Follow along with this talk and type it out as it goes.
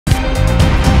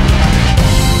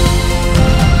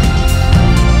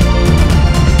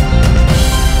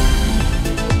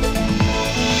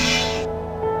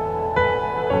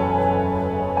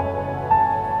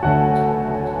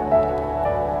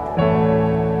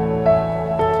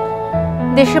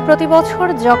দেশে প্রতি বছর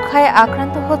যক্ষ্মায়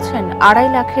আক্রান্ত হচ্ছেন ২.৫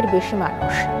 লাখের বেশি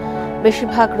মানুষ।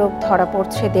 বেশিরভাগ রোগ ধরা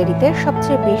পড়ছে দেরিতে।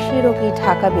 সবচেয়ে বেশি রোগী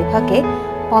ঢাকা বিভাগে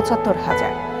 ৭৫,০০০,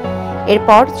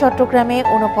 এরপর চট্টগ্রামে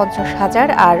 ৪৯,০০০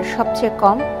 আর সবচেয়ে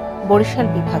কম বরিশাল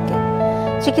বিভাগে।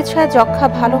 চিকিৎসায় যক্ষ্মা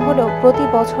ভালো হলেও প্রতি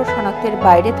বছর শনাক্তের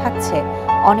বাইরে থাকছে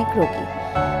অনেক রোগী।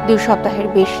 ২ সপ্তাহের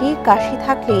বেশি কাশি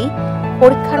থাকলেই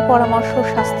পরীক্ষার পরামর্শ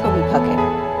স্বাস্থ্য বিভাগের।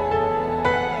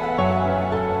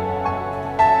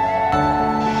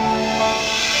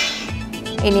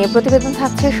 এ নিয়ে প্রতিবেদন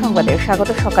থাকছে সংবাদে। স্বাগত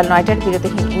সকাল ৯টার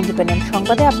বিরতিহীন ইন্ডিপেন্ডেন্ট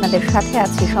সংবাদে। আপনাদের সাথে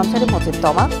আছি সঞ্চারে মজিদ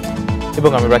তমা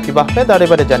এবং আমি রাকিব আহমেদ। আর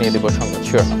এবারে জানিয়ে দেব সংবাদ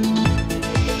শিরোনাম।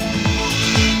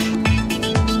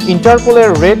 ইন্টারপোলের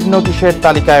রেড নোটিশের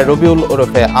তালিকায় রবিউল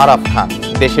ওরফে আরাফ খান,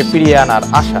 দেশে ফিরিয়ে আনার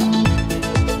আশা।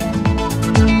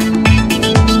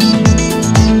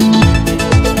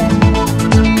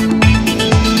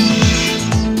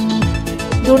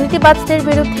 দুর্নীতিবাজদের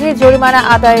বিরুদ্ধে জরিমানা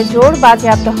আদায়ে জোর,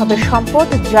 বাজেয়াপ্ত হবে সম্পদ,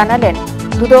 জানালেন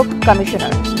দুদক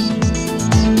কমিশনার।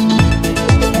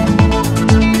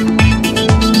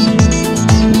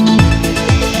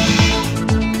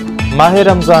 মাহে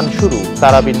রমজান শুরু,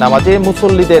 তারাবির নামাজে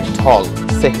মুসল্লিদের ঢল।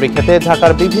 সেহরি খেতে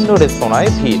ঢাকার বিভিন্ন রেস্তোরাঁয়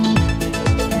ভিড়।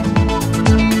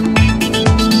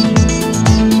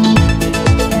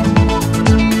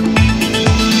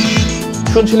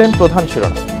 শুনছিলেন প্রধান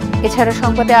শিরোনাম। এছাড়া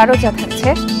সংবাদে আরো যা থাকছে: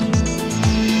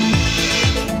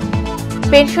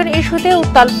 পেনশন ইস্যুতে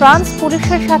উত্তাল ফ্রান্স,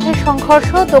 পুলিশের সাথে সংঘর্ষ,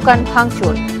 দোকান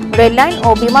ভাঙচুর, রেললাইন ও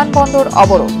বিমানবন্দর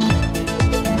অবরোধ।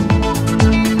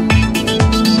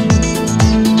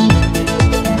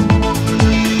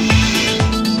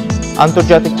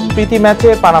 আন্তর্জাতিক প্রীতি ম্যাচে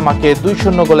পানামাকে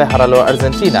 ২-০ গোলে হারালো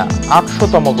আর্জেন্টিনা।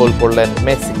 ৮০০তম গোল করলেন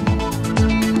মেসি।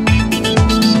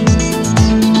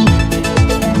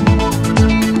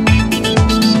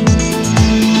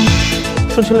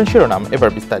 শুনছিলেন শিরোনাম, এবার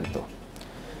বিস্তারিত।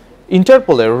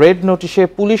 ইন্টারপোলের রেড নোটিশে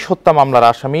পুলিশ হত্যা মামলার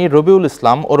আসামি রবিউল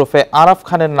ইসলাম ওরফে আরাফ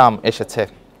খানের নাম এসেছে।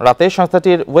 রাতে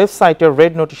সংস্থাটির ওয়েবসাইটের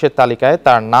রেড নোটিশের তালিকায়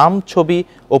তার নাম, ছবি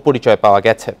ও পরিচয় পাওয়া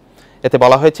গেছে। এতে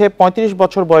বলা হয়েছে ৩৫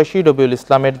 বছর বয়সী রবিউল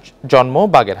ইসলামের জন্ম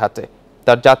বাগেরহাটে,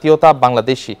 তার জাতীয়তা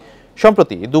বাংলাদেশি।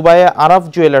 সম্প্রতি দুবাইয়ে আরাফ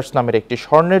জুয়েলার্স নামের একটি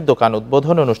স্বর্ণের দোকান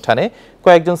উদ্বোধন অনুষ্ঠানে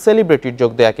কয়েকজন সেলিব্রিটির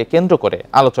যোগ দেয়াকে কেন্দ্র করে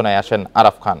আলোচনায় আসেন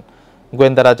আরাফ খান।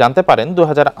 গোয়েন্দারা জানতে পারেন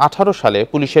 ২০১৮ সালে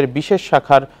পুলিশের বিশেষ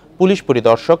শাখার পুলিশ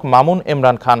পরিদর্শক মামুন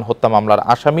ইমরান খান হত্যা মামলার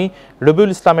আসামি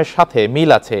রবিউল ইসলামের সাথে মিল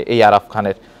আছে এই আরাফ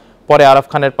খানের। পরে আরাফ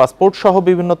খানের পাসপোর্ট সহ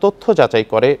বিভিন্ন তথ্য যাচাই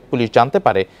করে পুলিশ জানতে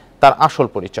পারে তার আসল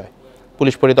পরিচয়।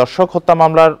 পুলিশ পরিদর্শক হত্যা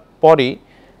মামলার পরই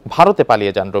ভারতে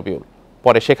পালিয়ে যান রবিউল।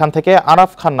 পরে সেখান থেকে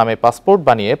আরাফ খান নামে পাসপোর্ট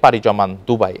বানিয়ে পাড়ি জমান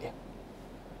দুবাইয়ে।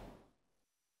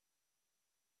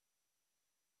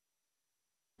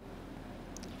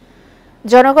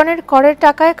 জনগণের করের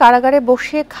টাকায় কারাগারে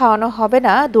বসিয়ে খাওয়ানো হবে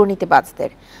না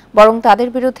দুর্নীতিবাজদের, বরং তাদের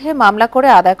বিরুদ্ধে মামলা করে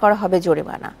আদায় করা হবে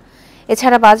জরিমানা।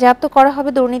 এছাড়া বাজেয়াপ্ত করা হবে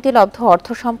দুর্নীতিলব্ধ অর্থ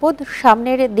সম্পদ।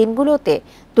 সামনের দিনগুলোতে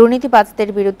দুর্নীতিবাজদের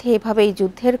বিরুদ্ধে এভাবেই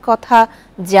যুদ্ধের কথা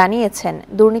জানিয়েছেন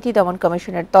দুর্নীতি দমন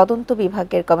কমিশনের তদন্ত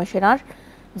বিভাগের কমিশনার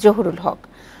জহুরুল হক।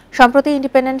 সম্প্রতি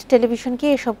ইন্ডিপেন্ডেন্ট টেলিভিশনকে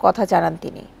এসব কথা জানান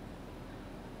তিনি।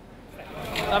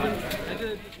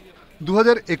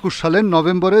 ২০২১ সালের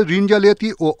নভেম্বরে ঋণ জালিয়াতি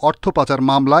ও অর্থ পাচার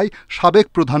মামলায় সাবেক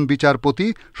প্রধান বিচারপতি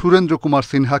সুরেন্দ্র কুমার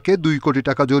সিনহাকে ২ কোটি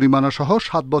টাকা জরিমানা সহ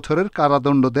 ৭ বছরের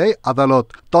কারাদণ্ড দেয় আদালত।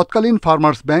 তৎকালীন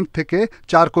ফার্মার্স ব্যাংক থেকে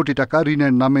 ৪ কোটি টাকা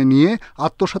ঋণের নামে নিয়ে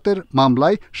আত্মসাতের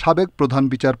মামলায় সাবেক প্রধান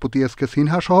বিচারপতি এসকে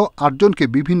সিনহা সহ ৮ জনকে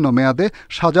বিভিন্ন মেয়াদে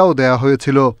সাজাও দেয়া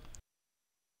হয়েছিল।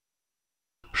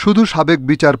 শুধু সাবেক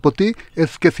বিচারপতি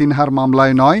এসকে সিনহার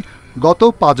মামলায় নয়, গত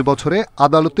 ৫ বছরে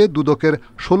আদালতে দুদকের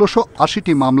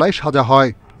 ১৬৮০টি মামলায় সাজা হয়।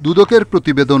 দুদকের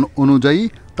প্রতিবেদন অনুযায়ী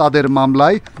তাদের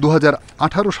মামলায়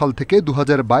 ২০১৮ সাল থেকে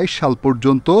 ২০২২ সাল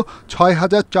পর্যন্ত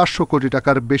 ৬,৪০০ কোটি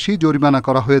টাকার বেশি জরিমানা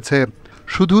করা হয়েছে।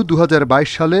 শুধু ২০২২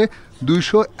 সালে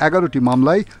 ২১১টি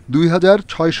মামলায়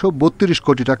 ২,৬৩২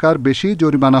 কোটি টাকার বেশি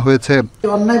জরিমানা হয়েছে।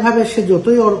 অন্যায়ভাবে সে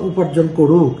যতই উপার্জন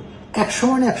করুক,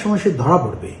 একসময় না একসময় সে ধরা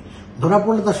পড়বে। ধরা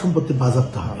পড়লে তার সম্পত্তি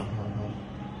বাজেয়াপ্ত হবে।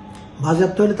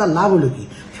 বাজেয়াপ্ত হলে তার লাভ হলো কি?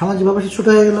 সামাজিকভাবে সে ছোট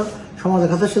হয়ে গেল, সমাজের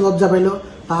কাছে সে লজ্জা পেল,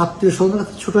 তার আত্মীয় স্বজনের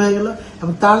কাছে ছোট হয়ে গেল,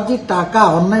 এবং তার যে টাকা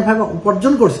অন্যায়ভাবে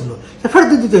উপার্জন করছিল সে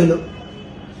ফেরত দিতে হইল।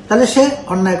 তাহলে সে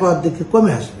অন্যায় করার দিকে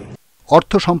কমে আসবে।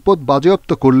 অর্থ সম্পদ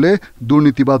বাজেয়াপ্ত করলে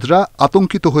দুর্নীতিবাজরা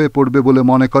আতঙ্কিত হয়ে পড়বে বলে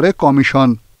মনে করে কমিশন।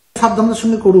 সাবধানতার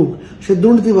সঙ্গে করুক। সে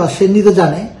দুর্নীতিবাজ, সে নিজে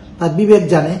জানে, তার বিবেক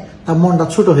জানে, তার মনটা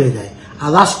ছোট হয়ে যায়।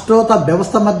 আর রাষ্ট্র তার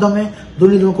ব্যবস্থার মাধ্যমে,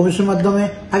 দুর্নীতি কমিশনের মাধ্যমে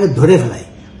তাকে ধরে ফেলায়।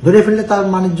 ধরে ফেললে তার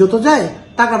বাণিজ্য তো যায়,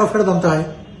 টাকাটা ফেরত আনতে হয়।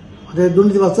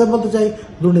 দুর্নীতিবাজদের বলতে চাই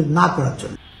দুর্নীতি না করার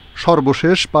জন্য।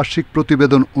 সর্বশেষ বার্ষিক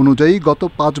প্রতিবেদন অনুযায়ী গত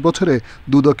 ৫ বছরে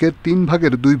দুদকের ৩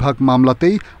 ভাগের ২ ভাগ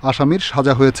মামলাতেই আসামির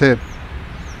সাজা হয়েছে।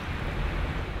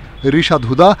 রিশাদ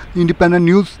হুদা, ইন্ডিপেন্ডেন্ট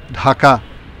নিউজ, ঢাকা।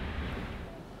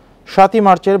 ৭ই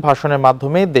মার্চের ভাষণের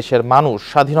মাধ্যমে দেশের মানুষ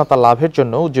স্বাধীনতা লাভের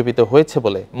জন্য উজ্জীবিত হয়েছে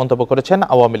বলে মন্তব্য করেছেন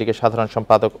আওয়ামী লীগের সাধারণ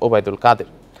সম্পাদক ওবায়দুল কাদের।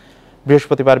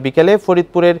 বৃহস্পতিবার বিকেলে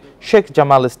ফরিদপুরের শেখ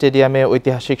জামাল স্টেডিয়ামে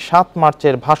ঐতিহাসিক ৭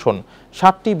 মার্চের ভাষণ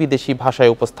 ৭টি বিদেশি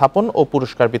ভাষায় উপস্থাপন ও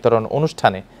পুরস্কার বিতরণ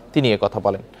অনুষ্ঠানে তিনি কথা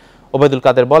বলেন। ওবায়দুল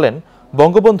কাদের বলেন,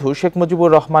 বঙ্গবন্ধু শেখ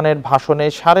মুজিবুর রহমানের ভাষণে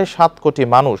 ৭.৫ কোটি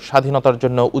মানুষ স্বাধীনতার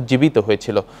জন্য উজ্জীবিত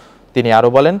হয়েছিল। তিনি আরও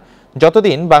বলেন,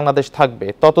 যতদিন বাংলাদেশ থাকবে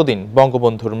ততদিন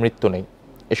বঙ্গবন্ধুর মৃত্যু নেই।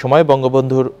 এ সময়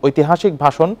বঙ্গবন্ধুর ঐতিহাসিক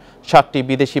ভাষণ ৭টি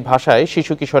বিদেশি ভাষায়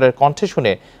শিশু কিশোরের কণ্ঠে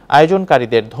শুনে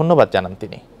আয়োজনকারীদের ধন্যবাদ জানান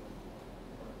তিনি।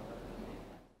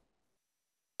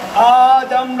 আজ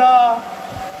আমরা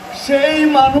সেই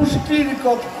মানুষটির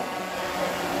কথা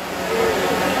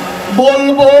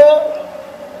বলবো,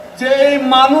 যে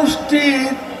মানুষটির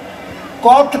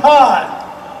কথায়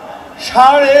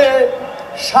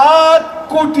 ৭.৫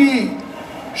 কোটি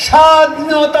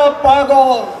স্বাধীনতা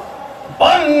পাগল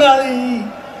বাঙালি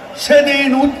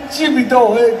সেদিন উজ্জীবিত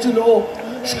হয়েছিল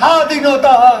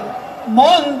স্বাধীনতার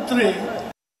মন্ত্রে।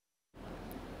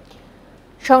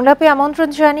 সংলাপে আমন্ত্রণ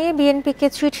জানিয়ে বিএনপিকে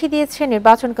চিঠি দিয়েছে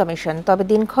নির্বাচন কমিশন, তবে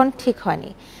দিনক্ষণ ঠিক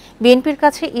হয়নি। বিএনপির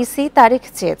কাছে ইসি তারিখ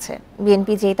চেয়েছে।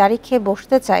 বিএনপি যেই তারিখে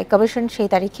বসতে চায়, কমিশন সেই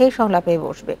তারিখেই সংলাপে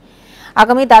বসবে।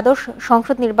 আগামী দ্বাদশ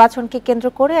সংসদ নির্বাচনকে কেন্দ্র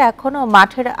করে এখনও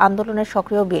মাঠের আন্দোলনে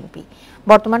সক্রিয় বিএনপি।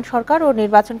 বর্তমান সরকার ও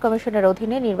নির্বাচন কমিশনের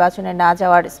অধীনে নির্বাচনে না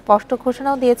যাওয়ার স্পষ্ট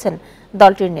ঘোষণাও দিয়েছেন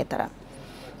দলটির নেতারা।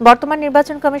 বর্তমান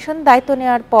নির্বাচন কমিশন দায়িত্ব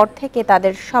নেওয়ার পর থেকে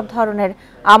তাদের সব ধরনের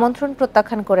আমন্ত্রণ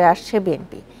প্রত্যাখ্যান করে আসছে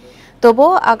বিএনপি।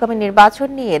 তবুও আগামী নির্বাচন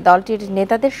নিয়ে দলটির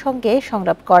নেতাদের সঙ্গে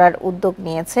সংলাপ করার উদ্যোগ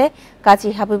নিয়েছে কাজী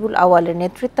হাবিবুল আউয়ালের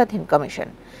নেতৃত্বাধীন কমিশন।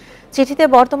 চিঠিতে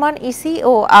বর্তমান ইসি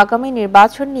ও আগামী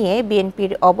নির্বাচন নিয়ে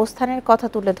বিএনপির অবস্থানের কথা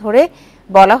তুলে ধরে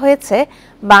বলা হয়েছে,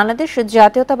 বাংলাদেশ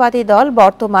জাতীয়তাবাদী দল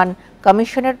বর্তমান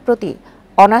কমিশনের প্রতি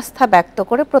অনাস্থা ব্যক্ত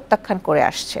করে প্রত্যাখ্যান করে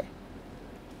আসছে।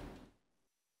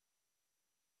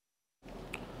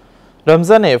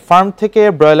 রমজানে ফার্ম থেকে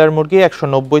ব্রয়লার মুরগি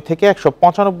 ১৯০ থেকে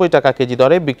 ১৯৫ টাকা কেজি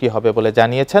দরে বিক্রি হবে বলে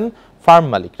জানিয়েছেন ফার্ম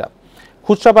মালিকরা।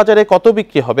 খুচরা বাজারে কত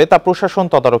বিক্রি হবে তা প্রশাসন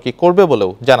তদারকি করবে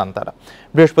বলেও জানান তারা।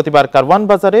 বৃহস্পতিবার কারওয়ান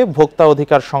বাজারে ভোক্তা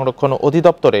অধিকার সংরক্ষণ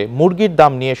অধিদপ্তরে মুরগির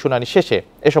দাম নিয়ে শুনানি শেষে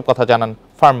এসব কথা জানান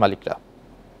ফার্ম মালিকরা।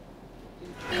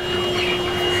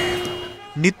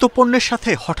 নিত্যপণ্যের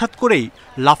সাথে হঠাৎ করেই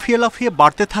লাফিয়ে লাফিয়ে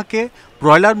বাড়তে থাকে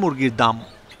ব্রয়লার মুরগির দাম।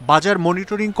 বাজার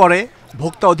মনিটরিং করে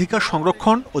ভোক্তা অধিকার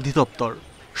সংরক্ষণ অধিদপ্তর।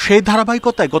 সেই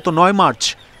ধারাবাহিকতায় গত ৯ মার্চ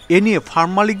এ নিয়ে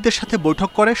ফার্ম মালিকদের সাথে বৈঠক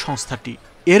করে সংস্থাটি।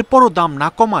 এরপরও দাম না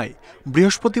কমায়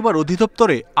বৃহস্পতিবার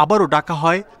অধিদপ্তরে আবারও ডাকা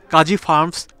হয় কাজী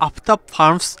farms, Aftab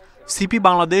farms, CP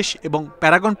Bangladesh এবং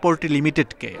প্যারাগন পোল্ট্রি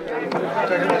লিমিটেডকে।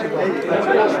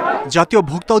 জাতীয়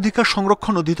ভোক্তা অধিকার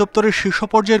সংরক্ষণ অধিদপ্তরের শীর্ষ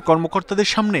পর্যায়ের কর্মকর্তাদের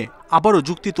সামনে আবারও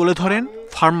যুক্তি তুলে ধরেন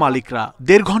ফার্ম মালিকরা।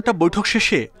 ১.৫ ঘন্টা বৈঠক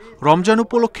শেষে রমজান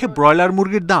উপলক্ষে ব্রয়লার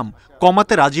মুরগির দাম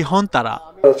কমাতে রাজি হন তারা।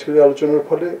 আজকের আলোচনার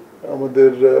ফলে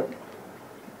আমাদের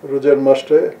রোজার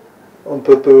মাসে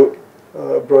অন্তত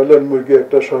ব্রয়লার মুরগি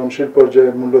একটা সহনশীল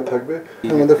পর্যায়ে মূল্য থাকবে।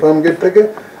 আমাদের ফার্ম গেট থেকে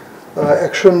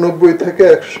 ১৯০ থেকে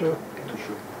 ১৯৫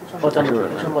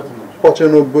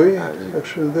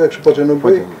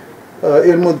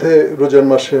 এর মধ্যে রোজার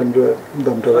মাসে আমরা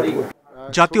দামটা রাখবো।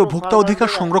 জাতীয় ভোক্তা অধিকার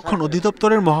সংরক্ষণ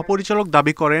অধিদপ্তরের মহাপরিচালক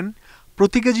দাবি করেন,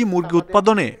 প্রতি কেজি মুরগি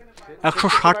উৎপাদনে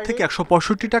 ১৬০ থেকে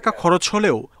 ১৬৫ টাকা খরচ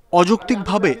হলেও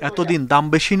অযৌক্তিকভাবে এতদিন দাম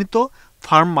বেশি নিত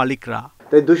ফার্ম মালিকরা।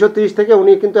 তাই ২৩০ থেকে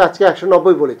উনি কিন্তু আজকে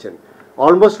 ১৯০ বলেছেন,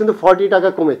 অলমোস্ট কিন্তু 40 টাকা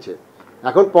কমেছে।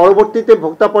 এখন পরবর্তীতে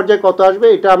ভোক্তা পর্যায়ে কত আসবে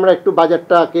এটা আমরা একটু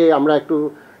বাজারটাকে আমরা একটু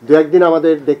 ২-১ দিন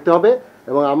আমাদের দেখতে হবে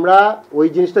এবং আমরা ওই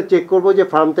জিনিসটা চেক করব যে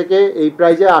ফার্ম থেকে এই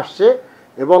প্রাইজে আসছে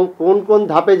এবং কোন কোন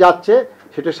ধাপে যাচ্ছে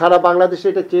সেটা সারা বাংলাদেশে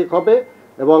এটা চেক হবে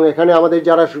এবং এখানে আমাদের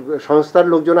যারা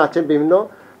সংস্থার লোকজন আছেন বিভিন্ন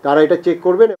তারা এটা চেক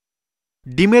করবেন।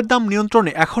 ডিমের দাম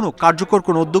নিয়ন্ত্রণে এখনও কার্যকর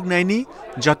কোনো উদ্যোগ নেয়নি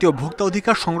জাতীয় ভোক্তা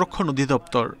অধিকার সংরক্ষণ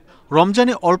অধিদপ্তর।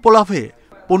 রমজানে অল্প লাভে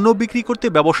পণ্য বিক্রি করতে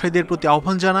ব্যবসায়ীদের প্রতি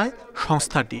আহ্বান জানায়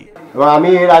সংস্থাটি। এবং আমি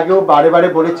এর আগেও বারে বারে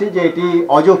বলেছি যে এটি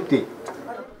অযৌক্তিক।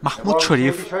 মাহমুদ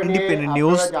শরীফ, ইন্ডিপেন্ডেন্ট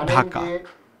নিউজ, ঢাকা।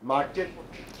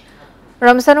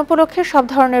 রমজান উপলক্ষে সব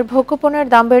ধরনের ভোগ্যপণ্যের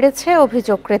দাম বেড়েছে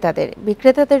অভিযোগ ক্রেতাদের।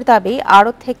 বিক্রেতাদের দাবি,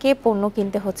 আড়ত থেকে পণ্য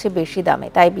কিনতে হচ্ছে বেশি দামে,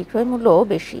 তাই বিক্রয় মূল্যও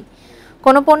বেশি।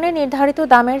 কোনো পণ্যের নির্ধারিত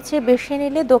দামের চেয়ে বেশি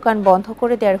নিলে দোকান বন্ধ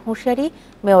করে দেওয়ার হুঁশিয়ারি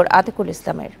মেয়র আতিকুল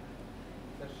ইসলামের।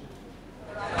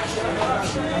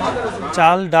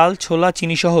 চাল, ডাল, ছোলা,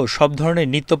 চিনিসহ সব ধরনের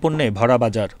নিত্যপণ্যে ভরা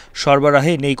বাজার।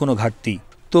 সরবরাহে নেই কোনো ঘাটতি,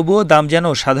 তবুও দাম যেন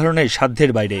সাধারণের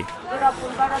সাধ্যের বাইরে।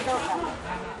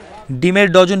 ডিমের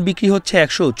ডজন বিক্রি হচ্ছে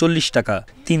 ১৪০ টাকা।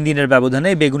 ৩ দিনের ব্যবধানে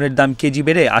বেগুনের দাম কেজি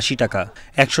বেড়ে ৮০ টাকা।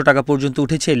 ১০০ টাকা পর্যন্ত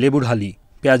উঠেছে লেবুর হালি।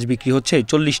 পেঁয়াজ বিক্রি হচ্ছে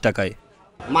 ৪০ টাকায়।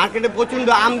 মার্কেটে প্রচন্ড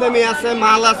আমদানি আছে,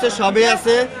 মাল আছে, সবই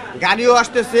আছে, গাড়িও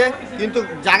আসতেছে, কিন্তু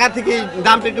জায়গা থেকে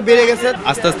দামটা একটু বেড়ে গেছে।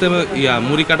 আস্তে আস্তে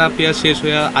মুড়ি কাটা পেঁয়াজ শেষ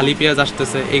হয়ে আলি পেঁয়াজ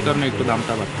আসতেছে, এই কারণে একটু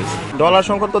দামটা বাড়তেছে। ডলার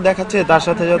সংকট তো দেখাচ্ছে, তার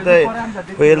সাথে সাথে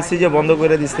এলসি যে বন্ধ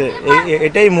করে দিচ্ছে,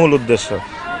 এটাই মূল উদ্দেশ্য।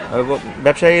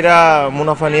 ব্যবসায়ীরা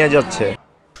মুনাফা নিয়ে যাচ্ছে।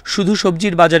 শুধু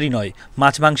সবজির বাজারই নয়,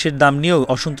 মাছ মাংসের দাম নিয়েও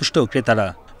অসন্তুষ্ট ক্রেতারা।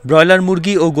 ব্রয়লার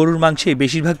মুরগি ও গরুর মাংসে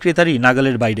বেশিরভাগ ক্রেতারই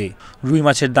নাগালের বাইরে। রুই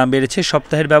মাছের দাম বেড়েছে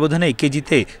সপ্তাহের ব্যবধানে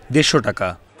কেজিতে 150 টাকা।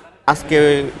 আজকে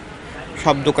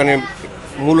সব দোকানে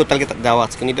মূল্য তালিকা দেওয়া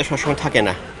আছে, কিন্তু এটা সবসময় থাকে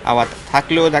না। আবার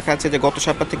থাকলেও দেখা যাচ্ছে যে গত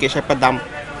সপ্তাহ থেকে এই সপ্তাহের দাম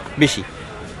বেশি।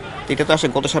 এটা তো আসলে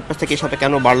গত সপ্তাহ থেকে এই সপ্তাহে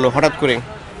কেন বাড়লো হঠাৎ করে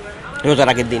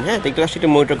রোজার আগের দিন? হ্যাঁ, দেখতে আসলে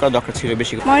মনিটর করা দরকার ছিল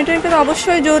বেশি। মনিটরিং করা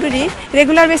অবশ্যই জরুরি।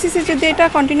 রেগুলার বেসিসে যদি এটা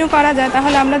কন্টিনিউ করা যায়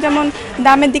তাহলে আমরা যেমন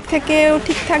দামের দিক থেকেও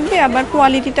ঠিক থাকবে, আবার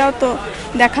কোয়ালিটিটাও তো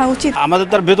দেখা উচিত। আমাদের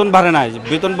তো আর বেতন বাড়ে নাই,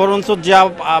 বেতন বরঞ্চ যা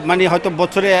মানে হয়তো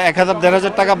বছরে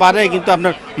 1000-1500 টাকা বাড়ে, কিন্তু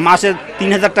আপনার মাসে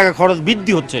 3000 টাকা খরচ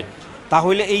বৃদ্ধি হচ্ছে।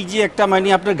 তাহলে এই যে একটা মানে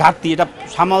আপনার ঘাটতি, এটা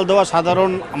সামাল দেওয়া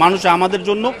সাধারণ মানুষ আমাদের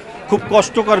জন্য খুব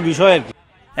কষ্টকর বিষয় আর কি।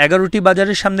 11টি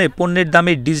বাজারের সামনে পণ্যের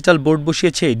দামে ডিজিটাল বোর্ড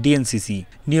বসিয়েছে ডিএনসিসি।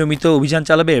 নিয়মিত অভিযান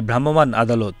চালাবে ভ্রাম্যমাণ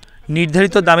আদালত।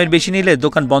 নির্ধারিত দামের বেশি নিলে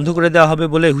দোকান বন্ধ করে দেওয়া হবে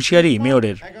বলে হুঁশিয়ারি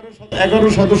মেয়রের। 11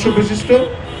 সদস্য বিশিষ্ট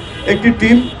একটি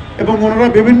টিম, এবং ওনারা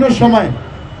বিভিন্ন সময়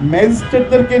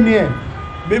ম্যাজিস্ট্রেটদেরকে নিয়ে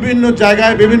বিভিন্ন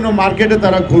জায়গায় বিভিন্ন মার্কেটে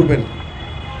তারা ঘুরবেন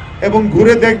এবং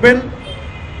ঘুরে দেখবেন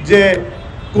যে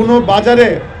কোনো বাজারে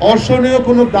অসহনীয়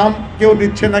কোনো দাম কেউ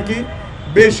নিচ্ছে নাকি,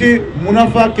 বেশি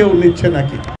মুনাফা কেউ নিচ্ছে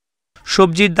নাকি।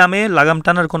 সবজির দামে লাগাম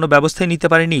টানার কোনো ব্যবস্থাই নিতে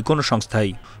পারেনি কোনো সংস্থাই।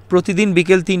 প্রতিদিন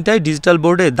বিকেল 3টায় ডিজিটাল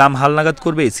বোর্ডে দাম হালনাগাদ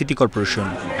করবে সিটি কর্পোরেশন।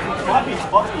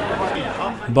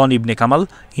 বন ইবনে কামাল,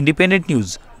 ইন্ডিপেন্ডেন্ট নিউজ,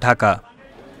 ঢাকা।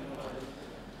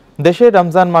 দেশে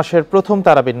রমজান মাসের প্রথম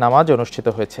তারাবির নামাজ অনুষ্ঠিত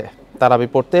হয়েছে। তারাবি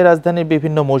পড়তে রাজধানীর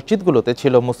বিভিন্ন মসজিদগুলোতে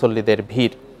ছিল মুসল্লিদের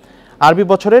ভিড়। আরবি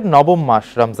বছরের 9ম মাস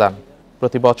রমজান।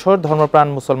 প্রতি বছর ধর্মপ্রাণ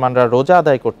মুসলমানরা রোজা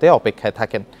আদায় করতে অপেক্ষায়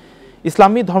থাকেন।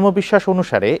 ইসলামী ধর্মবিশ্বাস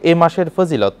অনুসারে এ মাসের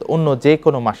ফজিলত অন্য যে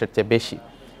কোনো মাসের চেয়ে বেশি।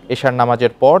 এশার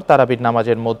নামাজের পর তারাবির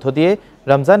নামাজের মধ্য দিয়ে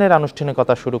রমজানের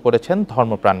আনুষ্ঠানিকতা শুরু করেছেন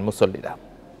ধর্মপ্রাণ মুসল্লিরা।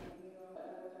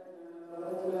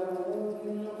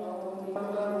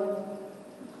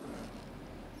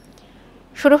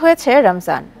 শুরু হয়েছে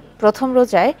রমজান। প্রথম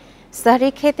রোজায় সাহরি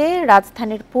খেতে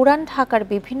রাজধানীর পুরান ঢাকার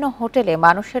বিভিন্ন হোটেলে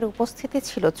মানুষের উপস্থিতি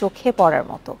ছিল চোখে পড়ার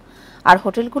মতো। আর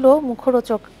হোটেলগুলো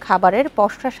মুখরোচক খাবারের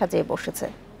পসরা সাজিয়ে বসেছে।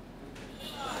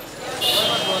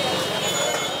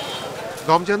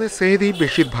 রমজানের সেহরি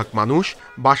বেশিরভাগ মানুষ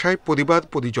বাসায় পরিবার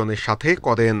পরিজনের সাথে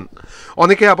করেন।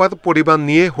 অনেকে আবার পরিবার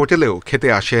নিয়ে হোটেলেও খেতে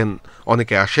আসেন,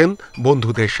 অনেকে আসেন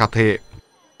বন্ধুদের সাথে।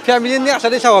 ফ্যামিলি নিয়ে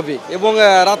আসাটাই স্বাভাবিক, এবং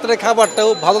রাত্রে খাবারটাও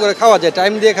ভালো করে খাওয়া যায়,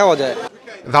 টাইম দিয়ে খাওয়া যায়।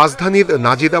 রাজধানীর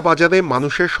নাজিদা বাজারে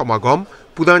মানুষের সমাগম।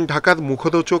 পুরান ঢাকার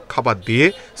মুখরোচক খাবার দিয়ে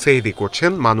সেহরি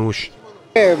করছেন মানুষ।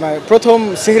 প্রথম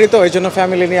সেহরি তো এই জন্য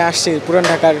ফ্যামিলি নিয়ে আসছি, পুরান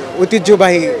ঢাকার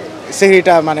ঐতিহ্যবাহী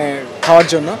সেহরিটা মানে খাওয়ার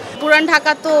জন্য। পুরান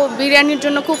ঢাকা তো বিরিয়ানির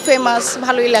জন্য খুব ফেমাস,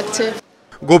 ভালোই লাগছে।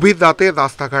 গভীর রাতে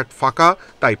রাস্তাঘাট ফাঁকা,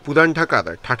 তাই পুরান ঢাকার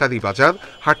ঠাটারি বাজার,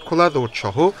 হাটখোলা রোড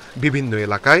সহ বিভিন্ন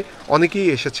এলাকায় অনেকেই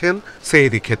এসেছেন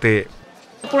সেহরি খেতে।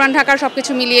 পুরান ঢাকার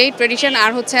সবকিছু মিলিয়েই ট্রেডিশন,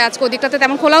 আর হচ্ছে আজকে ওদিকটাতে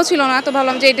তেমন খোলাও ছিল না, তো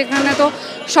ভাবলাম যে এখানে তো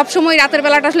সবসময় রাতের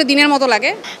বেলাটা আসলে দিনের মতো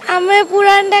লাগে। আমি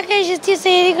পুরান ঢাকায় এসেছি,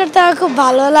 সেহরি করতে আমার খুব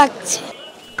ভালো লাগছে।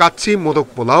 কাচ্চি, মোরগ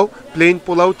pulao, plane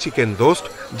pulao, chicken roast,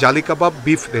 জালি কাবাব,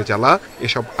 বিফ রেজালা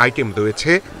এসব আইটেম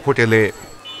রয়েছে হোটেলে।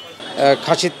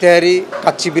 খাসির তেহারি,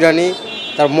 কাচ্চি বিরিয়ানি,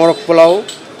 তার মোরগ পোলাও,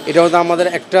 এটা হচ্ছে আমাদের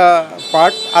একটা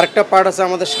পার্ট। আরেকটা পার্ট আছে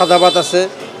আমাদের সাদা ভাত আছে,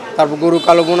 তারপর গরু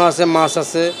কালো বোনা আছে, মাছ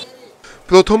আছে।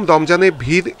 প্রথম রমজানে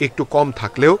ভিড় একটু কম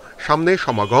থাকলেও সামনে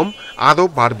সমাগম আরও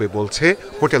বাড়বে বলছে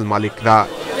হোটেল মালিকরা।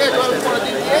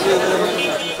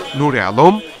 নূরে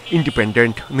Alam,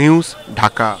 independent news,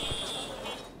 Dhaka.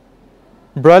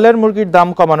 Broiler মুরগির দাম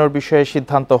কমানোর বিষয়ে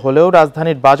সিদ্ধান্ত হলেও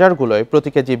রাজধানীর বাজারগুলোয় প্রতি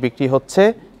কেজি বিক্রি হচ্ছে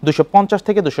 250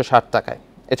 থেকে 260 টাকায়।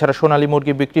 এছাড়া সোনালী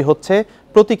মুরগি বিক্রি হচ্ছে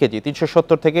প্রতি কেজি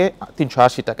 370 থেকে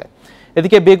 380 টাকায়।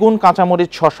 এদিকে বেগুন,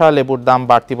 কাঁচামরিচ, শসা, লেবুর দাম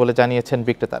বাড়তি বলে জানিয়েছেন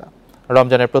বিক্রেতারা।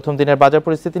 রমজানের প্রথম দিনের বাজার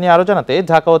পরিস্থিতি নিয়ে আরও জানাতে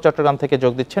ঢাকা ও চট্টগ্রাম থেকে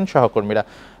যোগ দিচ্ছেন সহকর্মীরা।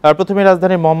 আর প্রথমে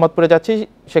রাজধানীর মোহাম্মদপুরে যাচ্ছি,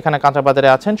 সেখানে কাঁচা বাজারে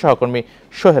আছেন সহকর্মী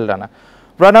সোহেল রানা।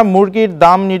 রানা, মুরগির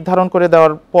দাম নির্ধারণ করে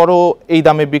দেওয়ার পরও এই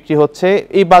দামে বিক্রি হচ্ছে,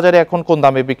 এই বাজারে এখন কোন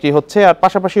দামে বিক্রি হচ্ছে, আর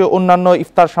পাশাপাশি অন্যান্য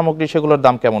ইফতার সামগ্রী সেগুলোর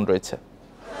দাম কেমন রয়েছে?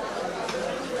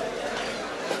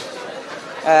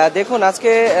 দেখুন,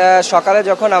 আজকে সকালে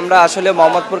যখন আমরা আসলে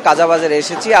মোহাম্মদপুর কাঁচা বাজারে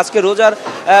এসেছি, আজকে রোজার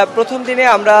প্রথম দিনে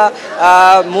আমরা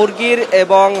মুরগির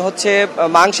এবং হচ্ছে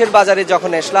মাংসের বাজারে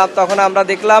যখন এসলাম, তখন আমরা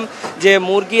দেখলাম যে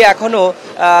মুরগি এখনও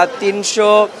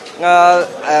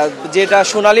যেটা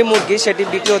সোনালী মুরগি সেটি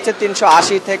বিক্রি হচ্ছে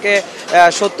 380 থেকে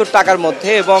 70 টাকার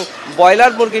মধ্যে এবং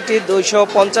ব্রয়লার মুরগিটি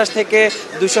 250 থেকে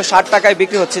 260 টাকায়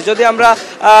বিক্রি হচ্ছে। যদি আমরা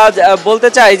বলতে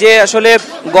চাই যে আসলে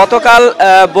গতকাল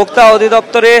ভোক্তা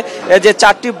অধিদপ্তরে যে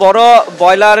 4টি বড়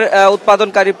ব্রয়লার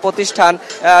উৎপাদনকারী প্রতিষ্ঠান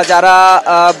যারা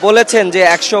বলেছেন যে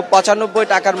 195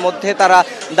 টাকার মধ্যে তারা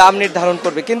দাম নির্ধারণ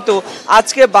করবে, কিন্তু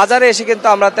আজকে বাজারে এসে কিন্তু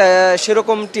আমরা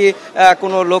সেরকমটি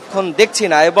কোনো লক্ষণ দেখছি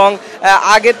না। এবং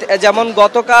আগে যেমন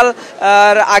গতকাল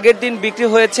আগের দিন বিক্রি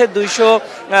হয়েছে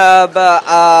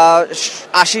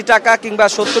 280 টাকা কিংবা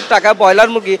 70 টাকা ব্রয়লার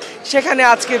মুরগি, সেখানে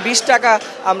আজকে 20 টাকা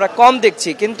আমরা কম দেখছি,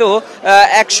 কিন্তু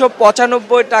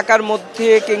 195 টাকার মধ্যে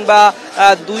কিংবা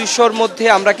 200-র মধ্যে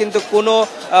আমরা কিন্তু কোনো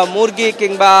মুরগি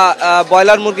কিংবা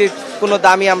ব্রয়লার মুরগির কোনো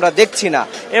দামই আমরা দেখছি না।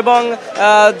 এবং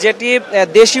যেটি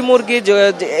দেশি মুরগি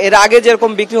এর আগে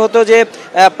যেরকম বিক্রি হতো যে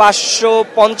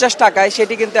 550 টাকায়,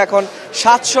 সেটি কিন্তু এখন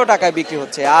 700 টাকায় বিক্রি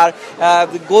হচ্ছে। আর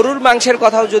গরুর মাংসের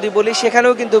কথাও যদি বলি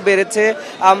সেখানেও কিন্তু বেড়েছে।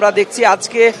 আমরা দেখছি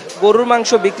আজকে গরুর মাংস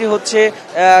বিক্রি হচ্ছে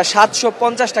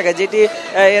 750 টাকায়, যেটি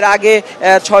এর আগে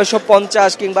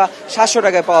 650 কিংবা 700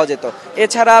 টাকায় পাওয়া যেত।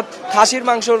 এছাড়া খাসির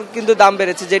মাংসর কিন্তু দাম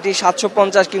বেড়েছে, যেটি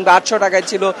 750 কিংবা 800 টাকায়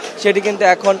ছিল সেটি কিন্তু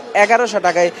এখন 1100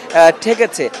 টাকায়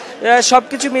ঠেকেছে।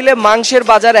 সবকিছু মিলে মাংসের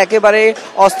বাজার একেবারে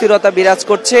অস্থিরতা বিরাজ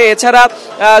করছে। এছাড়া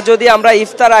যদি আমরা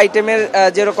ইফতার আইটেমের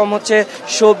যেরকম হচ্ছে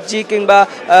সবজি কিংবা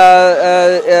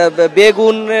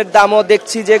বেগুনের দামও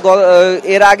দেখছি যে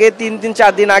এর আগে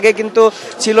 3-4 দিন আগে কিন্তু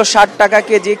ছিল 60 টাকা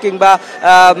কেজি কিংবা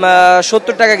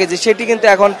 70 টাকা কেজি, সেটি কিন্তু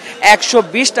এখন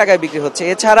 120 টাকায় বিক্রি হচ্ছে।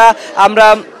 এছাড়া আমরা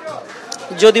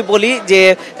যদি বলি যে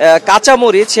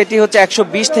কাঁচামরিচ, সেটি হচ্ছে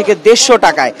 120 থেকে 150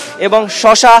 টাকায়, এবং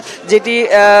শসা যেটি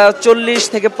 40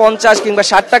 থেকে 50 কিংবা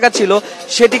 60 টাকা ছিল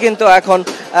সেটি কিন্তু এখন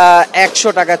 100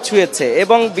 টাকা ছুঁয়েছে।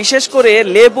 এবং বিশেষ করে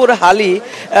লেবুর হালি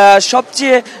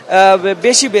সবচেয়ে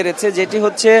বেশি বেড়েছে, যেটি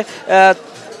হচ্ছে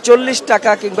 40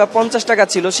 টাকা কিংবা 50 টাকা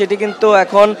ছিল, সেটি কিন্তু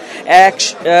এখন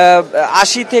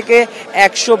 80 থেকে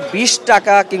 120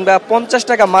 টাকা কিংবা 50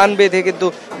 টাকা মান বেঁধে কিন্তু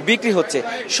বিক্রি হচ্ছে।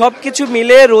 সবকিছু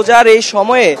মিলে রোজার এই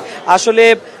সময়ে আসলে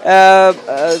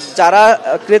যারা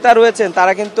ক্রেতা রয়েছেন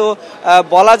তারা কিন্তু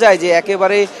বলা যায় যে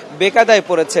একেবারে বেকায়দায়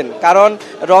পড়েছেন, কারণ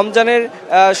রমজানের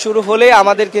শুরু হলে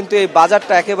আমাদের কিন্তু এই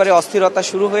বাজারটা একেবারে অস্থিরতা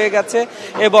শুরু হয়ে গেছে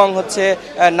এবং হচ্ছে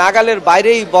নাগালের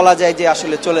বাইরেই বলা যায় যে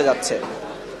আসলে চলে যাচ্ছে।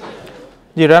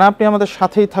 জি রানা, আপনি আমাদের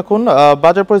সাথেই থাকুন।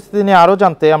 বাজার পরিস্থিতি নিয়ে আরো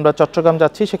জানতে আমরা চট্টগ্রাম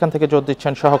যাচ্ছি, সেখান থেকে যোগ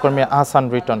দিচ্ছেন সহকর্মী আহসান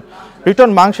রিটন।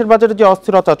 মাংসের বাজারে যে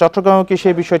অস্থিরতা, চট্টগ্রামে কি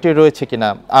সেই বিষয়টি রয়েছে কিনা?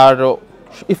 আর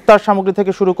ইফতার সামগ্রী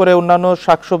থেকে শুরু করে অন্যান্য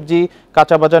শাকসবজি,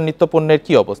 কাঁচা বাজার, নিত্যপণ্যের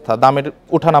কি অবস্থা? দামের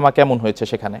উঠানামা কেমন হয়েছে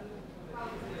সেখানে?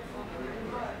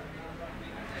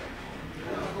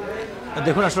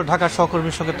 দেখুন, আসলে ঢাকার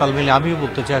সহকর্মীর সঙ্গে তাল মিলে আমিও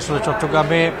বলতে চাই, আসলে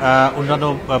চট্টগ্রামে অন্যান্য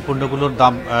পণ্যগুলোর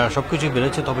দাম সবকিছুই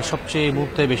বেড়েছে, তবে সবচেয়ে এই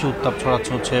মুহূর্তে বেশি উত্তাপ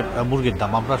ছড়াচ্ছে হচ্ছে মুরগির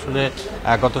দাম। আমরা আসলে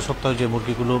গত সপ্তাহে যে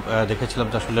মুরগিগুলো দেখেছিলাম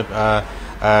যে আসলে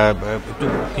একটু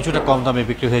কিছুটা কম দামে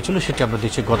বিক্রি হয়েছিল, সেটি আমরা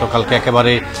দেখছি গতকালকে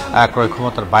একেবারে ক্রয়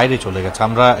ক্ষমতার বাইরে চলে গেছে।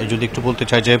 আমরা যদি একটু বলতে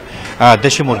চাই যে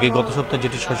দেশি মুরগি গত সপ্তাহে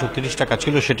যেটি 630 টাকা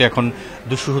ছিল সেটি এখন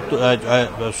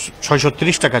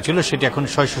 630 টাকা ছিল, সেটি এখন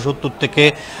 670 থেকে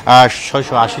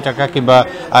 680 টাকা কিংবা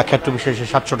ক্ষেত্র বিশেষে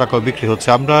 700 টাকাও বিক্রি হচ্ছে।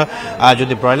 আমরা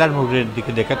যদি ব্রয়লার মুরগির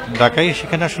দিকে দেখাই,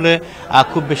 সেখানে আসলে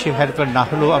খুব বেশি হেরফের না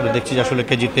হলেও আমরা দেখছি যে আসলে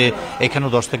কেজিতে এখানেও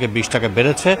 10 থেকে 20 টাকা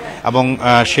বেড়েছে এবং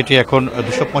সেটি এখন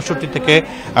 265 থেকে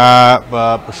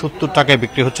 70 টাকায়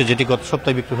বিক্রি হচ্ছে, যেটি গত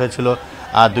সপ্তাহে বিক্রি হয়েছিল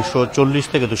 240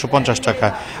 থেকে 250 টাকা।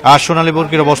 আর সোনালী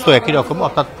মুরগির অবস্থা একই রকম,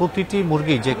 অর্থাৎ প্রতিটি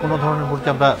মুরগি, যে কোনো ধরনের মুরগি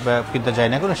আমরা কিনতে যাই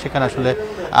না কেন, সেখানে আসলে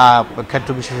ক্ষেত্র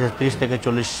বিশেষে 30 থেকে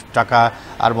 40 টাকা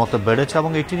আর মতো বেড়েছে।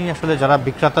 এবং এটি নিয়ে আসলে যারা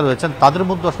বিক্রেতা রয়েছেন তাদের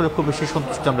মধ্যে আসলে খুব বেশি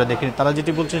সন্তুষ্টি আমরা দেখিনি। তারা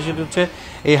যেটি বলছেন সেটি হচ্ছে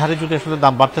এই হারে যদি আসলে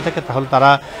দাম বাড়তে থাকে তাহলে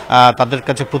তাদের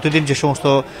কাছে প্রতিদিন যে সমস্ত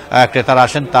ক্রেতারা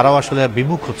আসেন তারাও আসলে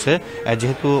বিমুখ হচ্ছে,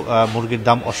 যেহেতু মুরগির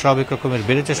দাম অস্বাভাবিক রকমের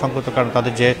বেড়েছে। সংগত কারণ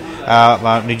তাদের যে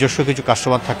নিজস্ব কিছু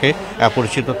কাস্টমার থাকে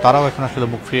পরিচিত, তারাও এখন আসলে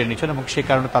মুখ ফিরিয়ে নিচ্ছেন এবং সেই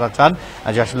কারণে তারা চান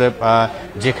যে আসলে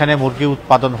যেখানে মুরগি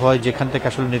উৎপাদন হয়, যেখান থেকে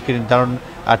আসলে নীতি নির্ধারণ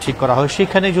ঠিক করা হয়,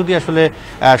 সেখানে যদি আসলে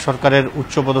সরকারের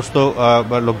উচ্চপদস্থ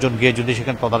লোকজন গিয়ে যদি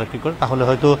সেখানে তদারকি করে তাহলে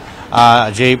হয়তো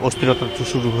যে অস্থিরতা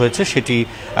শুরু হয়েছে সেটি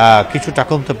কিছুটা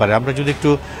কমতে পারে। আমরা যদি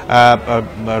একটু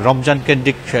রমজান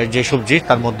কেন্দ্রিক যে সবজি,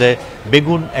 তার মধ্যে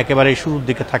বেগুন একেবারে শুরুর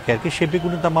দিকে থাকে আর কি, সেই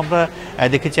বেগুনের দাম আমরা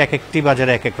দেখেছি এক একটি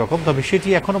বাজারে এক এক রকম। তবে সেটি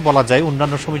এখনও বলা যায়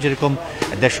অন্যান্য সময় যেরকম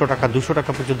 150 টাকা 200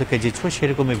 টাকা পর্যন্ত কেজি ছোঁয়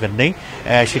সেরকম ইভেন নেই।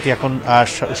 সেটি এখন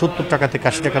 70 টাকা থেকে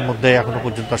 80 টাকার মধ্যে এখনও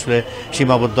পর্যন্ত আসলে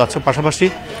সীমাবদ্ধ আছে। পাশাপাশি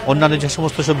অন্যান্য যে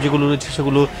সমস্ত সবজিগুলো রয়েছে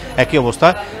সেগুলো একই অবস্থা।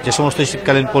 যে সমস্ত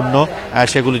শীতকালীন পণ্য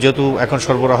সেগুলো যেহেতু এখন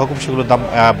সরবরাহ কম, সেগুলোর দাম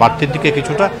বাড়তির দিকে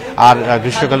কিছুটা, আর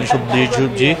গ্রীষ্মকালীন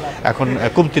সবজি এখন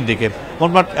কমতির দিকে।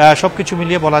 মোটমাট সব কিছু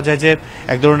মিলিয়ে বলা যায় যে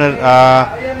এক ধরনের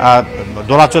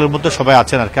দোলাচলের মধ্যে সবাই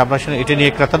আছেন আর কি। আমরা এটা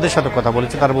নিয়ে ক্রেতাদের সাথে কথা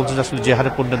বলেছি, তারা বলছে যে আসলে যে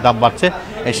হারে পণ্যের দাম বাড়ছে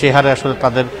সেই হারে আসলে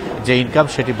তাদের যে ইনকাম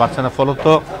সেটি বাড়ছে না, ফলত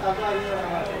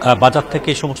বাজার থেকে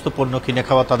এই সমস্ত পণ্য কিনে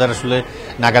খাওয়া তাদের আসলে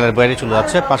নাগালের বাইরে চলে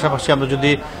যাচ্ছে। পাশাপাশি আমরা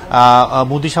যদি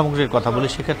মুদি সামগ্রীর কথা বলি,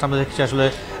 সেক্ষেত্রে আমরা দেখছি আসলে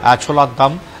ছোলার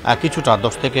দাম কিছুটা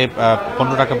 10 থেকে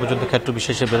 15 টাকা পর্যন্ত ক্ষেত্র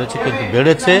বিশেষে বেড়েছে, কিন্তু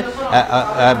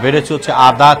বেড়েছে হচ্ছে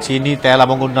আদা, চিনি, তেল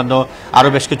এবং অন্যান্য আরও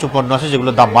বেশ কিছু পণ্য আছে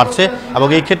যেগুলোর দাম বাড়ছে, এবং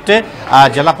এই ক্ষেত্রে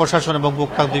জেলা প্রশাসন এবং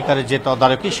ভোক্তা অধিকারের যে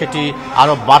তদারকি সেটি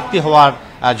আরও বাড়তি হওয়ার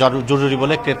জরুরি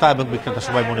বলে ক্রেতা এবং বিক্রেতা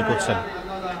সবাই মনে করছেন।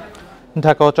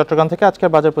 ঢাকা ও চট্টগ্রাম থেকে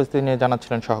আজকের বাজার পরিস্থিতি নিয়ে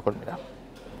জানাচ্ছিলেন সহকর্মীরা।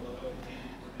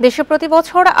 দেশে প্রতি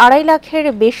বছর 2.5 লাখের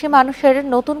বেশি মানুষের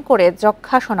নতুন করে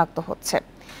যক্ষ্মা শনাক্ত হচ্ছে।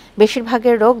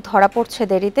 বেশিরভাগের রোগ ধরা পড়ছে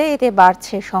দেরিতে, এতে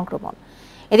বাড়ছে সংক্রমণ।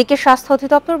 এদিকে স্বাস্থ্য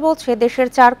অধিদপ্তর বলছে দেশের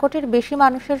 4 কোটির বেশি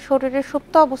মানুষের শরীরে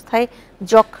সুপ্ত অবস্থায়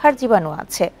যক্ষ্মার জীবাণু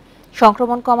আছে।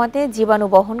 সংক্রমণ কমাতে জীবাণু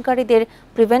বহনকারীদের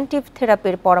প্রিভেন্টিভ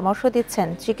থেরাপির পরামর্শ দিচ্ছেন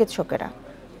চিকিৎসকেরা।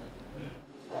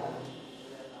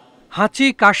 হাঁচি,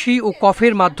 কাশি ও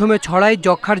কফের মাধ্যমে ছড়ায়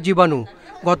যক্ষ্মার জীবাণু।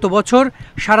 গত বছর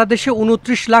সারা দেশে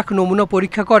 29 লাখ নমুনা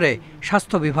পরীক্ষা করে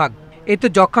স্বাস্থ্য বিভাগ। এতে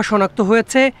যক্ষ্মা শনাক্ত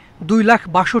হয়েছে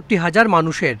 2,62,000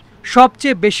 মানুষের।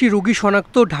 সবচেয়ে বেশি রোগী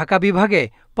শনাক্ত ঢাকা বিভাগে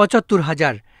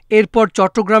 75,000, এরপর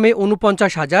চট্টগ্রামে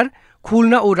 49,000,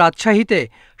 খুলনা ও রাজশাহীতে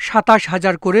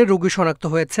 27,000 করে রোগী শনাক্ত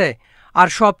হয়েছে, আর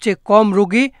সবচেয়ে কম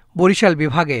রোগী বরিশাল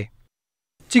বিভাগে।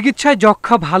 চিকিৎসায়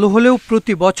যক্ষ্মা ভালো হলেও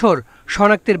প্রতি বছর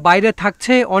শনাক্তের বাইরে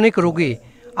থাকছে অনেক রোগী,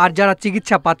 আর যারা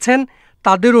চিকিৎসা পাচ্ছেন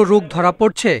তাদেরও রোগ ধরা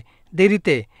পড়ছে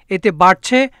দেরিতে, এতে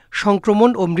বাড়ছে সংক্রমণ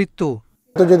ও মৃত্যু।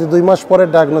 তো যদি 2 মাস পরে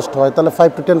ডায়াগনোস্ট হয় তাহলে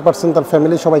 5 to 10% তার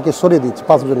ফ্যামিলি সবাইকে সরিয়ে দিচ্ছে,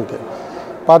 5 জনকে।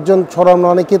 5 জন ছড়ানো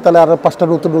অনেকেই, তাহলে আরও 5টা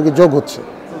নতুন রোগী যোগ হচ্ছে,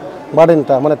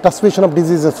 বার্ডেনটা মানে ট্রান্সমিশন অফ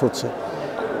ডিজিজেস হচ্ছে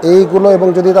এইগুলো। এবং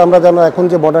যদি আমরা জানো এখন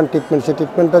যে মডার্ন ট্রিটমেন্ট, সেই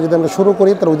ট্রিটমেন্টটা যদি আমরা শুরু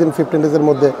করি তাহলে উইদিন 15 ডেজের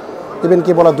মধ্যে, ইভেন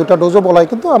কি বলা 2টা ডোজও বলা হয়,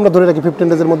 কিন্তু আমরা ধরে রাখি 15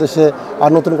 ডেজের মধ্যে সে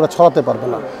আর নতুন করে ছড়াতে পারবে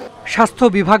না। স্বাস্থ্য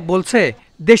বিভাগ বলছে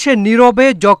দেশে নীরবে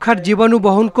যক্ষ্মার জীবাণু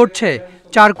বহন করছে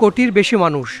 4 কোটির বেশি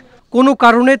মানুষ। কোনো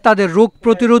কারণে তাদের রোগ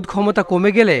প্রতিরোধ ক্ষমতা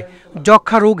কমে গেলে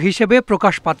যক্ষ্মা রোগ হিসেবে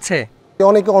প্রকাশ পাচ্ছে।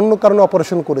 অনেকে অন্য কারণে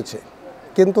অপারেশন করেছে,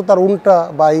 কিন্তু তার উনটা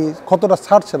বা এই ক্ষতটা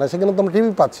ছাড়ছে না, সেখানে তো আমরা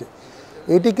টিভি পাচ্ছি।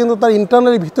 এটি কিন্তু তার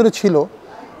ইন্টারনালের ভিতরে ছিল,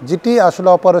 যেটি আসলে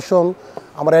অপারেশন,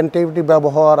 আমার অ্যান্টিবায়োটিক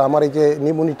ব্যবহার, আমার এই যে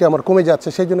ইমিউনিটি আমার কমে যাচ্ছে,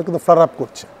 সেই জন্য কিন্তু ফ্লার আপ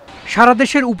করছে। সারা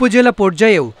দেশের উপজেলা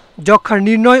পর্যায়েও যক্ষ্মার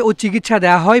নির্ণয় ও চিকিৎসা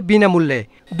দেওয়া হয় বিনামূল্যে।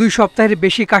 2 সপ্তাহের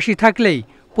বেশি কাশি থাকলেই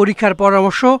পরীক্ষার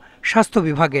পরামর্শ স্বাস্থ্য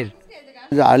বিভাগের।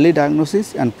 Early diagnosis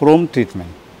and prompt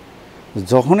treatment,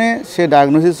 যখনই সে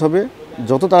ডায়াগনোসিস হবে,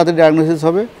 যত তাড়াতাড়ি ডায়াগনোসিস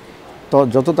হবে,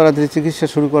 যত তাড়াতাড়ি চিকিৎসা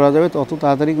শুরু করা যাবে, তত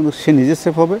তাড়াতাড়ি কিন্তু সে নিজে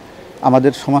সেফ হবে,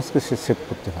 আমাদের সমাজকে সে সেফ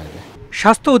করতে পারবে।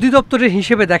 স্বাস্থ্য অধিদপ্তরের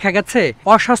হিসেবে দেখা গেছে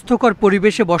অস্বাস্থ্যকর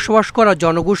পরিবেশে বসবাস করা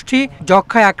জনগোষ্ঠী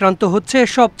যক্ষ্মায় আক্রান্ত হচ্ছে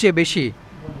সবচেয়ে বেশি।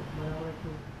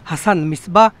 Hasan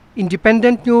Misbah,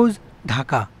 independent news,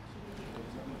 Dhaka.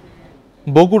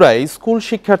 বগুড়ায় স্কুল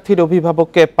শিক্ষার্থীর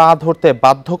অভিভাবককে পা ধরতে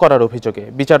বাধ্য করার অভিযোগে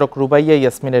বিচারক রুবাইয়া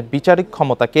ইয়াসমিনের বিচারিক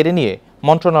ক্ষমতা কেড়ে নিয়ে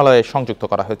মন্ত্রণালয়ে সংযুক্ত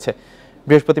করা হয়েছে।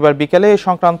 বৃহস্পতিবার বিকেলে এ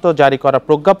সংক্রান্ত জারি করা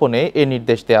প্রজ্ঞাপনে এ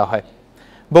নির্দেশ দেওয়া হয়।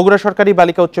 বগুড়া সরকারি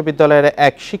বালিকা উচ্চ বিদ্যালয়ের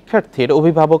এক শিক্ষার্থীর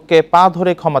অভিভাবককে পা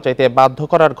ধরে ক্ষমা চাইতে বাধ্য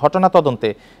করার ঘটনা তদন্তে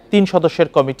 3 সদস্যের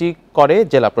কমিটি করে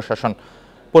জেলা প্রশাসন।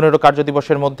 15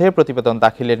 কার্যদিবসের মধ্যে প্রতিবেদন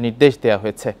দাখিলের নির্দেশ দেওয়া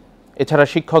হয়েছে। এছাড়া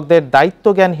শিক্ষকদের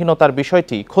দায়িত্বজ্ঞানহীনতার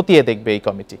বিষয়টি খতিয়ে দেখবে এই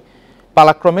কমিটি।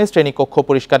 পালাক্রমে শ্রেণীকক্ষ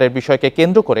পরিষ্কারের বিষয়কে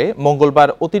কেন্দ্র করে মঙ্গলবার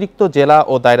অতিরিক্ত জেলা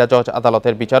ও দায়রা জজ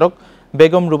আদালতের বিচারক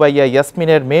বেগম রুবাইয়া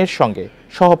ইয়াসমিনের মেয়ের সঙ্গে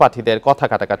সহপাঠীদের কথা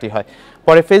কাটাকাটি হয়।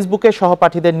 পরে ফেসবুকে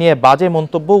সহপাঠীদের নিয়ে বাজে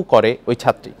মন্তব্যও করে ওই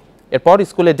ছাত্রী। এরপর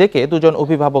স্কুলে ডেকে 2 জন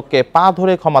অভিভাবককে পা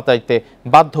ধরে ক্ষমা চাইতে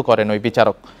বাধ্য করেন ওই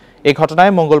বিচারক। এই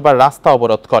ঘটনায় মঙ্গলবার রাস্তা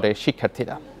অবরোধ করে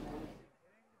শিক্ষার্থীরা।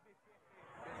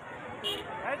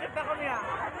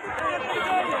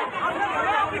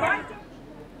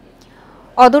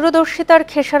 অদূরদর্শিতার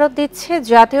খেসারত দিচ্ছে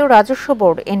জাতীয় রাজস্ব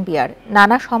বোর্ড এনবিআর।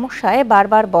 নানা সমস্যায়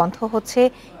বারবার বন্ধ হচ্ছে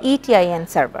ইটিআইএন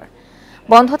সার্ভার।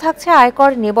 বন্ধ থাকছে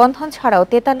আয়কর নিবন্ধন ছাড়াও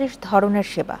 43 ধরনের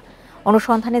সেবা।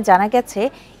 অনুসন্ধানে জানা গেছে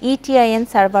ইটিআইএন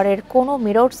সার্ভারের কোনো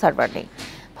মিরর সার্ভার নেই।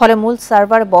 ফলে মূল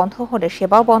সার্ভার বন্ধ হলে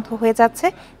সেবাও বন্ধ হয়ে যাচ্ছে।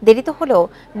 দেরিতে হলেও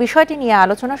বিষয়টি নিয়ে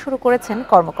আলোচনা শুরু করেছেন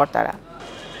কর্মকর্তারা।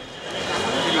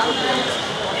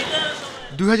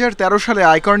 2013 সালে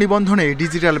আয়কর নিবন্ধনে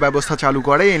ডিজিটাল ব্যবস্থা চালু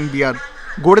করে এনবিআর,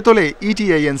 গড়ে তোলে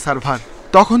ইটিআইএন সার্ভার।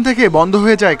 তখন থেকে বন্ধ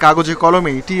হয়ে যায় কাগজে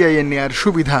কলমে টিআইএন নেয়ার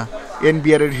সুবিধা।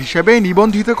 এনবিআর এর হিসেবে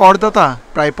নিবন্ধিত করদাতা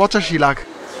প্রায় 85 লাখ।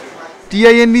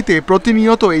 টিআইএন নিতে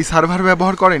প্রতিনিয়ত এই সার্ভার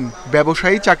ব্যবহার করেন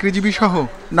ব্যবসায়ী, চাকরিজীবী সহ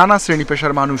নানা শ্রেণী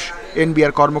পেশার মানুষ।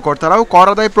 এনবিআর কর্মকর্তারাও কর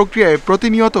আদায় প্রক্রিয়ায়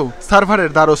প্রতিনিয়ত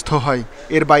সার্ভারের দ্বারস্থ হয়।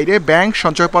 এর বাইরে ব্যাংক,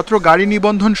 সঞ্চয়পত্র, গাড়ি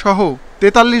নিবন্ধন সহ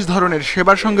 43 ধরনের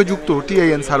সেবার সঙ্গে যুক্ত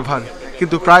টিআইএন সার্ভার,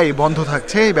 কিন্তু প্রায় বন্ধ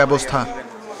থাকছে এই ব্যবস্থা।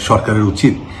 সরকারের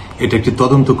উচিত এটা একটি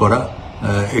তদন্ত করা।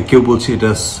 কেউ বলছে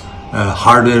এটা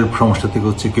হার্ডওয়্যার সমস্যা থেকে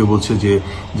হচ্ছে, কেউ বলছে যে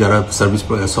যারা সার্ভিস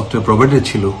সফটওয়্যার প্রোভাইডার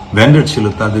ছিল, ভেন্ডার ছিল,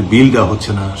 তাদের বিল দেওয়া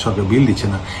হচ্ছে না, সরকার বিল দিচ্ছে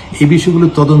না। এই বিষয়গুলো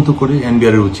তদন্ত করে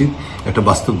এনবিআর এর উচিত একটা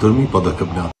বাস্তবধর্মী পদক্ষেপ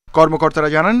নেওয়া। কর্মকর্তারা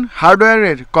জানান,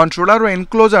 হার্ডওয়্যারের কন্ট্রোলার ও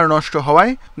এনক্লোজার নষ্ট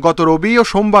হওয়ায় গত রবি ও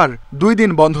সোমবার 2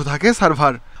 দিন বন্ধ থাকে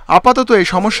সার্ভার। আপাতত এই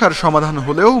সমস্যার সমাধান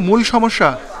হলেও মূল সমস্যা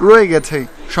রয়ে গেছে।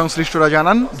 সংশ্লিষ্টরা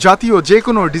জানান, জাতীয় যে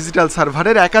কোনো ডিজিটাল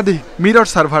সার্ভারের একাধিক মিরর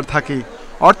সার্ভার থাকে,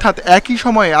 অর্থাৎ একই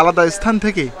সময়ে আলাদা স্থান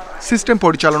থেকে সিস্টেম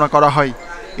পরিচালনা করা হয়।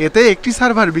 এতে একটি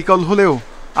সার্ভার বিকল হলেও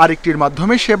আরেকটির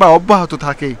মাধ্যমে সেবা অব্যাহত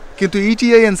থাকে, কিন্তু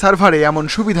ইটিআইএন সার্ভারে এমন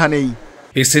সুবিধা নেই।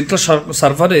 এই সেন্ট্রাল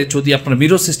সার্ভারে যদি আপনার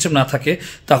মিরর সিস্টেম না থাকে,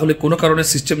 তাহলে কোনো কারণে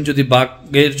সিস্টেম যদি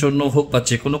বাগের জন্য হোক বা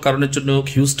যে কোনো কারণের জন্য হোক,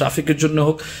 হিউজ ট্রাফিকের জন্য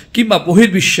হোক, কিংবা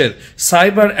বহির্বিশ্বের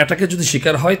সাইবার অ্যাটাকে যদি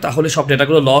শিকার হয়, তাহলে সব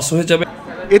ডেটাগুলো লস হয়ে যাবে।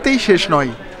 এতেই শেষ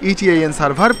নয়, ইটিআইএন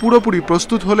সার্ভার পুরোপুরি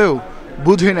প্রস্তুত হলেও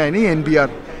বুঝে নেয়নি এনবিআর।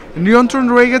 নিয়ন্ত্রণ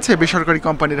রয়ে গেছে বেসরকারি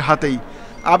কোম্পানির হাতেই।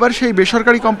 আবার সেই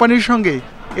বেসরকারি কোম্পানির সঙ্গে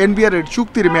এনবিআর এর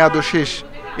চুক্তির মেয়াদও শেষ।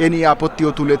 এ নিয়ে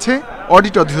আপত্তিও তুলেছে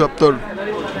অডিট অধিদপ্তর।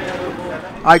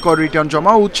 আয়কর রিটার্ন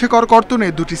জমা ও উচ্ছে কর কর্তনে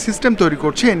 2টি সিস্টেম তৈরি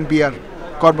করছে এনবিআর।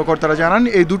 কর্মকর্তারা জানান,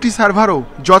 এই 2টি সার্ভারও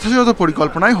যথাযথ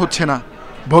পরিকল্পনায় হচ্ছে না।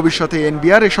 ভবিষ্যতে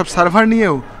এনবিআর এসব সার্ভার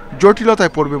নিয়েও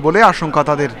জটিলতায় পড়বে বলে আশঙ্কা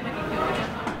তাদের।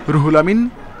 Ruhul Amin,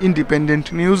 independent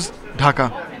news, Dhaka.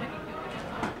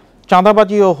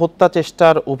 চাঁদাবাজি ও হত্যা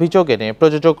চেষ্টার অভিযোগ এনে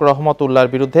প্রযোজক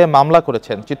রহমতুল্লাহর বিরুদ্ধে মামলা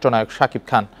করেছেন চিত্রনায়ক শাকিব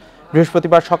খান।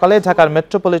 বৃহস্পতিবার সকালে ঢাকার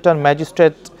মেট্রোপলিটন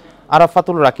ম্যাজিস্ট্রেট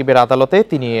আরাফাতুল রাকিবের আদালতে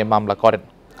তিনি এ মামলা করেন।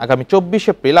 আগামী 24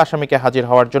 এপ্রিল আসামিকে হাজির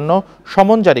হওয়ার জন্য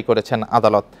সমন জারি করেছেন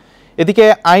আদালত। এদিকে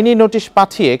আইনি নোটিশ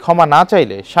পাঠিয়ে ক্ষমা না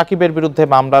চাইলে শাকিবের বিরুদ্ধে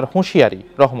মামলার হুঁশিয়ারি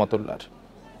রহমতুল্লাহর।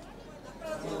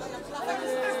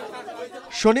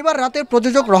 শনিবার রাতে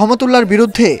প্রযোজক রহমতুল্লাহর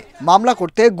বিরুদ্ধে মামলা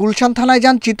করতে গুলশান থানায়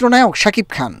যান চিত্রনায়ক শাকিব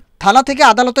খান। থানা থেকে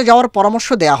আদালতে যাওয়ার পরামর্শ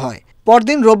দেয়া হয়।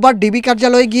 পরদিন রোববার ডিবি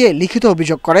কার্যালয়ে গিয়ে লিখিত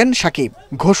অভিযোগ করেন শাকিব।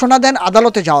 ঘোষণা দেন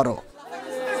আদালতে যাওয়ারও।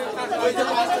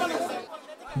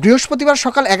 বৃহস্পতিবার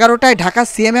সকাল 11টায় ঢাকা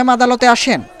সিএমএম আদালতে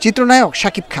আসেন চিত্রনায়ক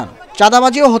শাকিব খান।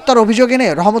 চাঁদাবাজি ও হত্যার অভিযোগ এনে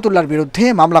রহমতুল্লাহর বিরুদ্ধে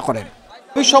মামলা করেন।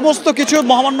 সমস্ত কিছু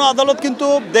মহামান্য আদালত কিন্তু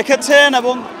দেখেছেন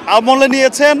এবং আমলে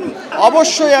নিয়েছেন।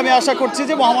 অবশ্যই আমি আশা করছি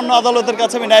যে মহামান্য আদালতের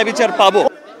কাছে আমি ন্যায় বিচার পাবো।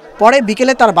 পরে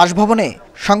বিকেলে তার বাসভবনে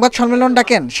সংবাদ সম্মেলন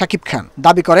ডাকেন শাকিব খান।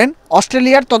 দাবি করেন,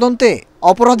 অস্ট্রেলিয়ার তদন্তে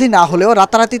অপরাধী না হলেও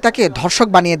রাতারাতি তাকে ধর্ষক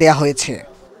বানিয়ে দেয়া হয়েছে।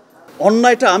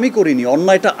 অন্যায়টা আমি করিনি,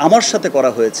 অন্যায়টা আমার সাথে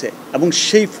করা হয়েছে এবং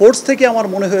সেই ফোর্স থেকে আমার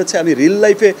মনে হয়েছে আমি রিয়েল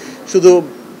লাইফে শুধু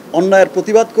অন্যায়ের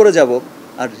প্রতিবাদ করে যাব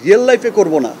আর রিয়েল লাইফে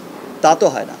করব না, তা তো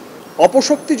হয় না।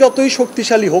 অপশক্তি যতই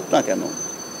শক্তিশালী হোক না কেন,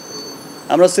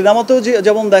 আমরা সিনেমাতেও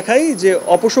যেমন দেখাই যে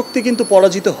অপশক্তি কিন্তু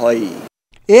পরাজিত হয়ই।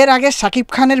 এর আগে শাকিব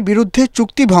খানের বিরুদ্ধে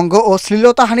চুক্তিভঙ্গ ও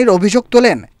শ্লীলতাহানির অভিযোগ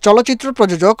তোলেন চলচ্চিত্র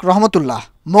প্রযোজক রহমতুল্লাহ।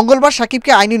 মঙ্গলবার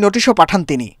শাকিবকে আইনি নোটিশও পাঠান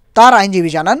তিনি। তার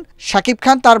আইনজীবী জানান, শাকিব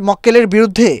খান তার মক্কেলের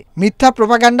বিরুদ্ধে মিথ্যা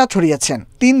প্রোপাগান্ডা ছড়িয়েছেন।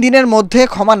 3 দিনের মধ্যে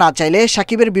ক্ষমা না চাইলে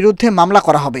শাকিবের বিরুদ্ধে মামলা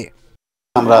করা হবে।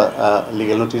 আমরা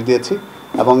লিগ্যাল নোটিশ দিয়েছি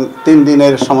এবং 3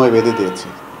 দিনের সময় বেঁধে দিয়েছি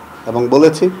এবং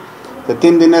বলেছি যে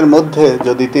 3 দিনের মধ্যে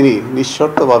যদি তিনি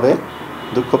নিঃশর্তভাবে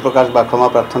দুঃখ প্রকাশ বা ক্ষমা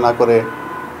প্রার্থনা করে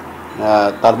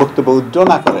তার বক্তব্য উইথড্র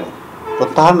না করে,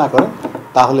 প্রত্যাহার না করে,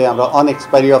 তাহলে আমরা on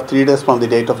expiry of 3 days from the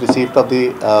date of receipt of the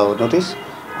notice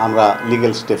আমরা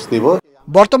লিগ্যাল স্টেপস নিব।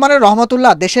 বর্তমানে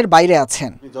রহমতুল্লাহ দেশের বাইরে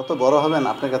আছেন। যত বড় হবেন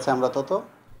আপনার কাছে আমরা তত।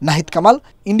 Nahid Kamal,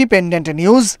 independent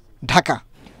news, Dhaka.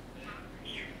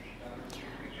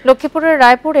 লক্ষ্মীপুরের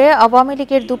রায়পুরে আওয়ামী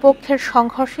লীগের দুপক্ষের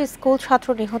সংঘর্ষে স্কুল ছাত্র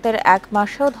নিহতের 1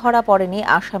 মাসেও ধরা পড়েনি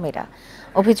আসামিরা।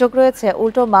 অভিযোগ রয়েছে,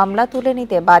 উল্টো মামলা তুলে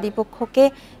নিতে বাদীপক্ষকে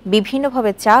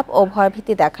বিভিন্নভাবে চাপ ও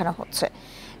ভয়ভীতি দেখানো হচ্ছে।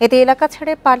 এতে এলাকা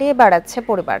ছেড়ে পালিয়ে বেড়াচ্ছে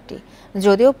পরিবারটি।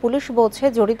 যদিও পুলিশ বলছে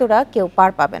জড়িতরা কেউ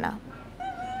পার পাবে না।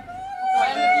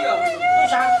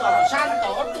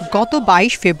 গত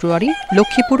 22 ফেব্রুয়ারি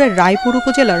লক্ষ্মীপুরের রায়পুর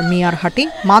উপজেলার মিয়ারহাটি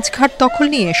মাছঘাট দখল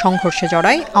নিয়ে সংঘর্ষে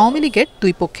জড়ায় আওয়ামী লীগের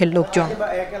 2 পক্ষের লোকজন।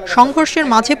 সংঘর্ষের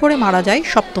মাঝে পড়ে মারা যায়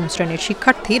 7ম শ্রেণীর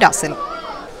শিক্ষার্থী রাসেল।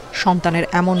 সন্তানের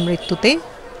এমন মৃত্যুতে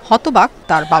হতবাক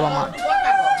তার বাবা মা।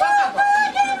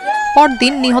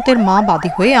 পরদিন নিহতের মা বাদী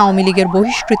হয়ে আওয়ামী লীগের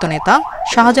বহিষ্কৃত নেতা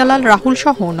শাহজালাল রাহুল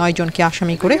সহ 9 জনকে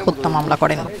আসামি করে হত্যা মামলা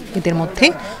করেন। এদের মধ্যে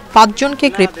 5 জনকে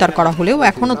গ্রেপ্তার করা হলেও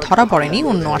এখনও ধরা পড়েনি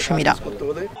অন্য আসামিরা।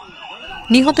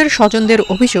 নিহতের স্বজনদের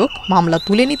অভিযোগ, মামলা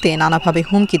তুলে নিতে নানাভাবে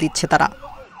হুমকি দিচ্ছে তারা।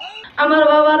 আমার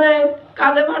বাবারে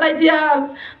কাঁধে পাঠাই দিয়া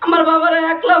আমার বাবারে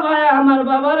একলা ভাই আমার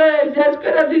বাবারে শেষ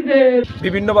করে দিতে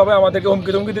বিভিন্নভাবে আমাদেরকে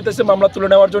হুমকি দিতেছে মামলা তুলে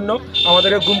নেওয়ার জন্য,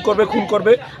 আমাদেরকে গুম করবে, খুন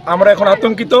করবে। আমরা এখন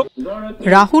আতঙ্কিত।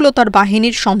 রাহুল ও তার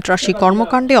বাহিনীর সন্ত্রাসী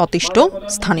কর্মকাণ্ডে অতিষ্ঠ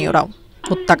স্থানীয়রাও।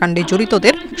 হত্যাকাণ্ডে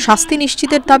জড়িতদের শাস্তি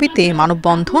নিশ্চিতের দাবিতে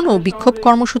মানববন্ধন ও বিক্ষোভ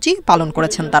কর্মসূচি পালন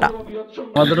করেছেন তারা।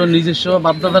 আমাদেরও নিজস্ব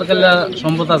বাপদাদার কাল্লা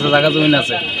সম্পদ আছে, জায়গা জমিন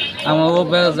আছে, আমারও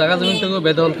জায়গা জমিন থেকে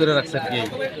বেদখল করে রাখছে আর কি।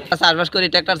 চাষবাস করে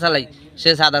ট্রাক্টর চালাই,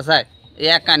 সে সাদা চায়, এই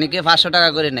এক কানিকে 500 টাকা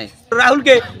করে নেয়।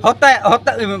 রাহুলকে হত্যা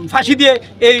ফাঁসি দিয়ে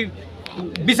এই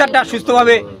বিচারটা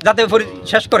সুস্থভাবে যাতে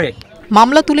শেষ করে।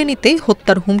 মামলা তুলে নিতে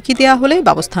হত্যার হুমকি দেয়া হলে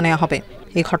ব্যবস্থা নেওয়া হবে।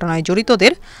 এই ঘটনায়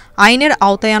জড়িতদের আইনের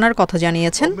আওতায় আনার কথা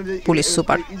জানিয়েছেন পুলিশ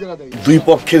সুপার। দুই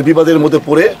পক্ষের বিবাদের মধ্যে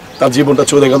পড়ে তার জীবনটা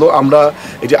চলে গেল। আমরা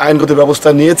এই যে আইনগত ব্যবস্থা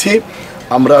নিয়েছি,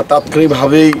 আমরা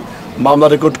তাৎক্ষণিকভাবেই মামলা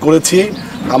রেকর্ড করেছি।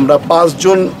 আমরা 5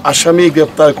 জন আসামি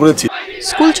গ্রেপ্তার করেছি।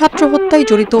 স্কুল ছাত্র হত্যায়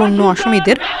জড়িত অন্য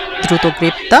আসামিদের দ্রুত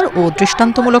গ্রেপ্তার ও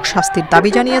দৃষ্টান্তমূলক শাস্তির দাবি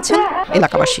জানিয়েছেন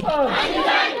এলাকাবাসী।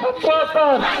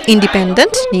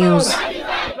 Independent news.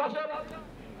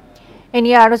 এ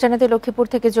নিয়ে আরো জানাতে লক্ষ্মীপুর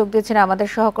থেকে যোগ দিয়েছেন আমাদের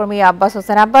সহকর্মী আব্বাস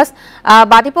হোসেন। আব্বাস,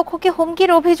 বাদীপক্ষকে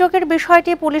হুমকির অভিযোগের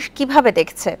বিষয়টি পুলিশ কিভাবে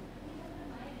দেখছে?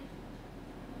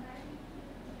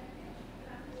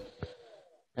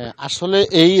 আসলে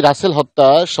এই রাসেল হত্যা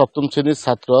 7ম শ্রেণীর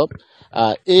ছাত্র,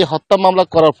 এই হত্যা মামলা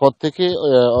করার পর থেকে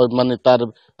মানে তার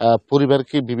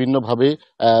পরিবারকে বিভিন্নভাবে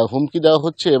হুমকি দেওয়া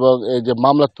হচ্ছে এবং এই যে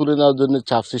মামলা তুলে নেওয়ার জন্য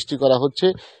চাপ সৃষ্টি করা হচ্ছে।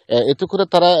 এতে করে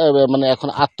তারা মানে এখন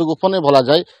আত্মগোপনে বলা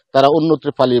যায় তারা অন্যত্র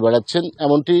পালিয়ে বেড়াচ্ছেন,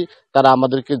 এমনটি তারা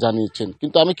আমাদেরকে জানিয়েছেন।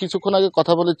 কিন্তু আমি কিছুক্ষণ আগে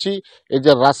কথা বলেছি এই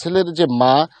যে রাসেলের যে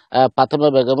মা ফাতেমা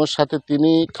বেগমের সাথে,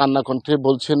 তিনি কান্না কণ্ঠে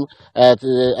বলছেন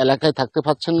এলাকায় থাকতে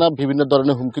পারছেন না, বিভিন্ন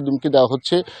ধরনের হুমকি দুমকি দেওয়া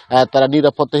হচ্ছে, তারা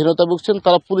নিরাপত্তাহীনতা ভুগছেন,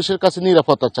 তারা পুলিশের কাছে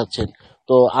নিরাপত্তা চাচ্ছেন।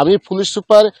 তো আমি পুলিশ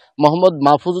সুপার মোহাম্মদ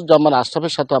মাহফুজুজ্জামান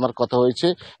আশরাফের সাথে আমার কথা হয়েছে।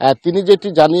 তিনি যেটি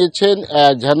জানিয়েছেন,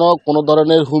 যেন কোনো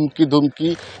ধরনের হুমকি ধুমকি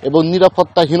এবং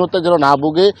নিরাপত্তাহীনতা যেন না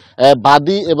ভোগে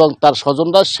বাদী এবং তার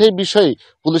স্বজনরা, সেই বিষয়ে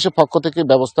পুলিশের পক্ষ থেকে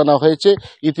ব্যবস্থা নেওয়া হয়েছে।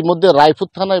 ইতিমধ্যে রায়পুর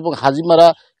থানা এবং হাজিমারা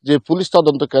যে পুলিশ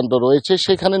তদন্ত কেন্দ্র রয়েছে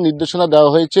সেখানে নির্দেশনা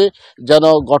দেওয়া হয়েছে যেন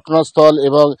ঘটনাস্থল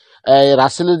এবং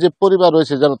রাসেলের যে পরিবার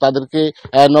রয়েছে যেন তাদেরকে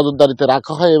নজরদারিতে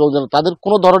রাখা হয় এবং যেন তাদের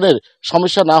কোনো ধরনের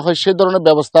সমস্যা না হয় সে ধরনের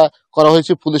ব্যবস্থা করা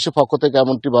হয়েছে পুলিশের পক্ষ থেকে,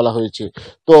 এমনটি বলা হয়েছে।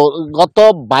 তো গত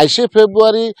 22শে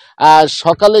ফেব্রুয়ারি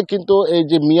সকালে কিন্তু এই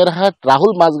যে মিয়ারহাট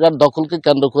রাহুল মাঝঘাট দখলকে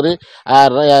কেন্দ্র করে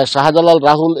শাহজালাল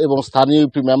রাহুল এবং স্থানীয়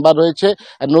ইউপি মেম্বার রয়েছে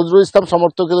নজরুল ইসলাম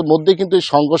সমর্থকদের মধ্যে কিন্তু এই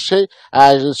সংঘর্ষে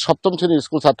 7ম শ্রেণীর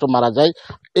স্কুল ছাত্র মারা যায়।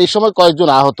 এই সময় কয়েকজন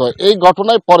আহত হয়। এই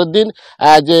ঘটনায় পরের দিন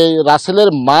যে রাসেলের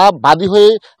মা বাদী হয়ে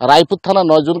রায়পুর থানা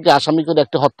 9 জনকে আসামি করে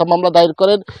একটি হত্যা মামলা দায়ের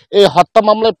করেন। এই হত্যা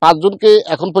মামলায় 5 জনকে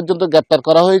এখন পর্যন্ত গ্রেপ্তার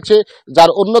করা হয়েছে,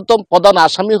 যার অন্যতম প্রধান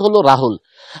আসামি হলো রাহুল।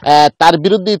 তার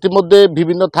বিরুদ্ধে ইতিমধ্যে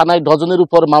বিভিন্ন থানায় ডজনের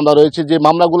উপর মামলা রয়েছে, যে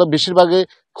মামলাগুলো বেশিরভাগই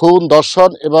খুন,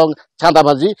 ধর্ষণ এবং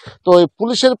চাঁদাবাজি। তো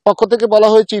পুলিশের পক্ষ থেকে বলা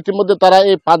হয়েছে ইতিমধ্যে তারা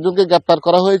এই 5 জনকে গ্রেপ্তার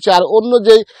করা হয়েছে, আর অন্য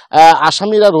যে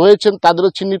আসামিরা রয়েছেন তাদেরও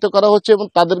চিহ্নিত করা হচ্ছে এবং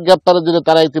তাদের গ্রেপ্তারের জন্য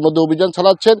তারা ইতিমধ্যে অভিযান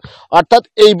চালাচ্ছেন। অর্থাৎ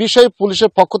এই বিষয়ে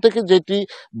পুলিশের পক্ষ থেকে যেটি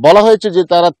বলা হয়েছে যে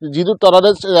তারা জিরো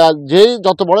টলারেন্স, যেই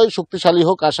যত বড়ই শক্তিশালী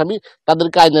হোক আসামি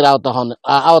তাদেরকে আইনের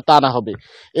আওতা আনা হবে।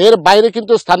 এর বাইরে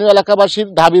কিন্তু স্থানীয় এলাকাবাসীর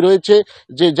দাবি রয়েছে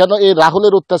যে যেন এই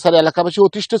রাহুলের অত্যাচারে এলাকাবাসী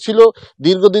অতিষ্ঠ ছিল।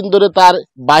 দীর্ঘদিন ধরে তার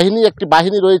একটি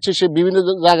বাহিনী রয়েছে, সে বিভিন্ন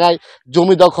জায়গায়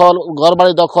জমি দখল,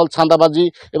 ঘরবাড়ি দখল, চাঁদাবাজি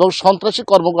এবং সন্ত্রাসী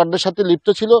কর্মকাণ্ডের সাথে লিপ্ত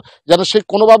ছিল। যেন সে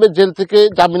কোনোভাবে জেল থেকে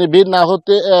জামিনে বের না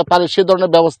হতে পারে সে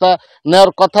ধরনের ব্যবস্থা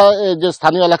নেওয়ার কথা যে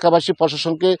স্থানীয় এলাকাবাসী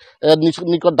প্রশাসনকে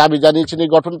নিকট দাবি জানিয়েছেন। এই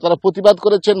ঘটনা তারা প্রতিবাদ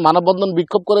করেছেন, মানববন্ধন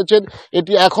বিক্ষোভ করেছেন,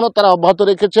 এটি এখনো তারা অব্যাহত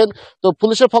রেখেছেন। তো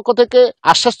পুলিশের পক্ষ থেকে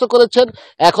আশ্বস্ত করেছেন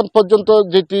এখন পর্যন্ত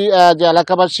যেটি যে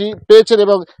এলাকাবাসী পেয়েছেন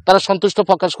এবং তারা সন্তুষ্ট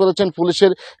প্রকাশ করেছেন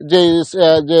পুলিশের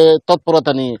যে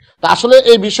তৎপরতা নিয়ে। তা আসলে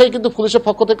এই বিষয়ে কিন্তু পুলিশের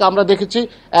পক্ষ থেকে আমরা দেখেছি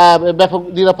ব্যাপক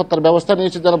নিরাপত্তার ব্যবস্থা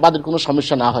নিয়েছে যেন বাদীর কোনো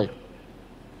সমস্যা না হয়।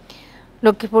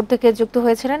 লক্ষ্মীপুর থেকে যুক্ত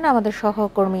হয়েছিলেন আমাদের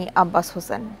সহকর্মী আব্বাস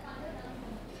হোসেন।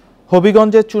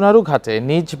 হবিগঞ্জের চুনারু ঘাটে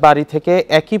নিজ বাড়ি থেকে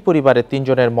একই পরিবারের 3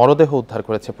 জনের মরদেহ উদ্ধার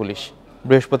করেছে পুলিশ।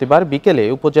 বৃহস্পতিবার বিকেলে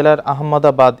উপজেলার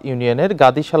আহমদাবাদ ইউনিয়নের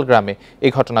গাদিশাল গ্রামে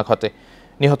এই ঘটনা ঘটে।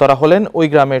 নিহতরা হলেন ওই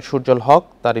গ্রামের সূর্যল হক,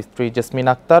 তার স্ত্রী জেসমিন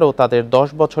আক্তার ও তাদের 10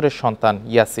 বছরের সন্তান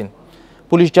ইয়াসিন।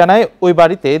 পুলিশ জানায় ওই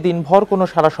বাড়িতে দিনভর কোনো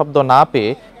সারা শব্দ না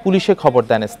পেয়ে পুলিশে খবর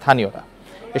দেন স্থানীয়রা।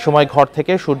 এ সময় ঘর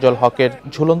থেকে সূর্যল হকের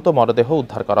ঝুলন্ত মরদেহ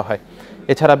উদ্ধার করা হয়।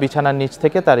 এছাড়া বিছানার নিচ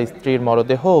থেকে তার স্ত্রীর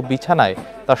মরদেহ ও বিছানায়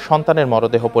তার সন্তানের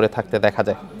মরদেহ পড়ে থাকতে দেখা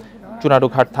যায়।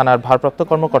 চুনারুঘাট থানার ভারপ্রাপ্ত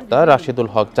কর্মকর্তা রাশিদুল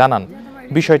হক জানান,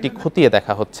 বিষয়টি খতিয়ে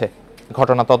দেখা হচ্ছে।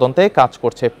 ঘটনা তদন্তে কাজ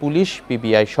করছে পুলিশ,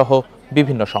 পিবিআই সহ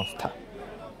বিভিন্ন সংস্থা।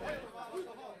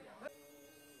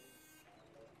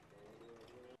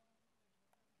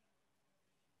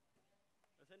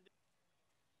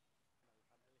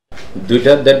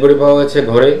 দুইটা ডেড বডি পাওয়া গেছে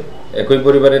ঘরে, একই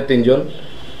পরিবারের 3 জন,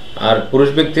 আর পুরুষ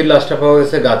ব্যক্তির লাশটা পাওয়া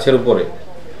গেছে গাছের উপরে।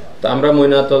 তো আমরা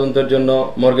ময়না তদন্তের জন্য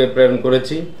মর্গে প্রেরণ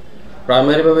করেছি।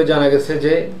 প্রাইমারিভাবে জানা গেছে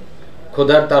যে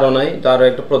ক্ষুধার তাড়নায় তার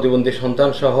একটা প্রতিবন্ধী সন্তান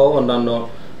সহ অন্যান্য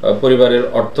পরিবারের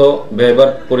অর্থ ব্যয়ভার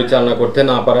পরিচালনা করতে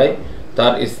না পারায়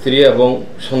তার স্ত্রী এবং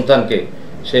সন্তানকে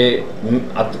সে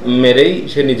মেরেই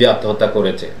সে নিজে আত্মহত্যা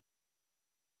করেছে।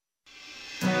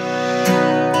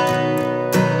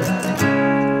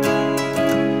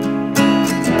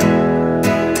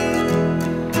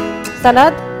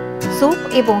 সালাদ, স্যুপ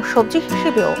এবং সবজি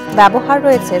হিসেবেও ব্যবহার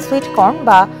রয়েছে সুইট কর্ন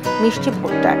বা মিষ্টি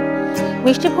ভুট্টার।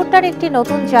 মিষ্টি ভুট্টার একটি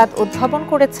নতুন জাত উদ্ভাবন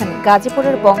করেছেন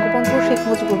গাজীপুরের বঙ্গবন্ধু শেখ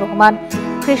মুজিবুর রহমান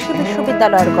কৃষি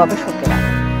বিশ্ববিদ্যালয়ের গবেষকেরা।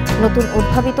 নতুন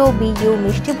উদ্ভাবিত বিইউ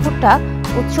মিষ্টি ভুট্টা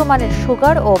উচ্চমানের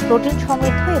সুগার ও প্রোটিন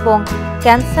সমৃদ্ধ এবং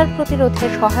ক্যান্সার প্রতিরোধে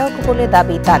সহায়ক বলে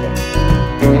দাবি তাদের।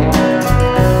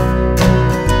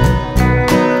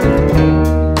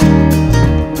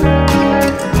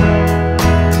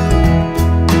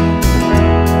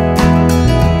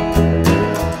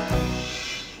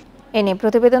 এ নিয়ে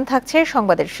প্রতিবেদন থাকছে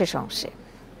সংবাদের শেষ অংশে।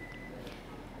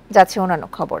 যাচ্ছে অন্যান্য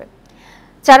খবরে।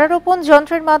 চারা রোপণ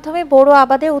যন্ত্রের মাধ্যমে বোরো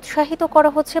আবাদে উৎসাহিত করা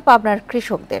হচ্ছে পাবনার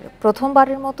কৃষকদের।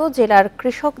 প্রথমবারের মতো জেলার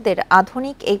কৃষকদের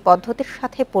আধুনিক এই পদ্ধতির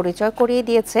সাথে পরিচয় করিয়ে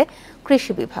দিয়েছে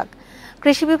কৃষি বিভাগ।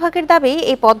 কৃষি বিভাগের দাবি,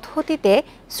 এই পদ্ধতিতে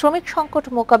শ্রমিক সংকট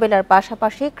মোকাবেলার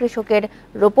পাশাপাশি কৃষকের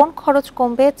রোপণ খরচ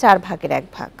কমবে 4 ভাগের 1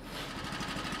 ভাগ।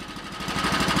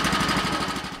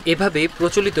 এভাবে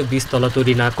প্রচলিত বীজতলা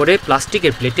তৈরি না করে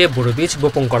প্লাস্টিকের প্লেটে বোরো বীজ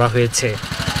বপন করা হয়েছে।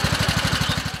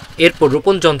 এরপর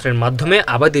রোপণ যন্ত্রের মাধ্যমে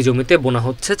আবাদি জমিতে বোনা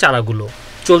হচ্ছে চারাগুলো।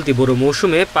 চলতি বোরো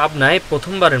মৌসুমে পাবনায়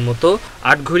প্রথমবারের মতো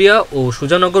আটঘরিয়া ও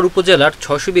সুজানগর উপজেলার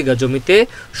 600 বিঘা জমিতে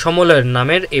সমলয়ের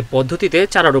নামের এই পদ্ধতিতে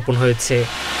চারা রোপণ হয়েছে।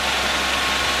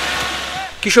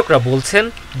 কৃষকরা বলছেন,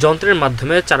 যন্ত্রের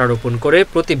মাধ্যমে চারা রোপণ করে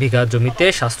প্রতি বিঘা জমিতে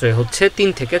সাশ্রয় হচ্ছে 3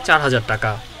 থেকে 4 হাজার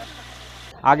টাকা।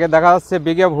 আগে দেখা যাচ্ছে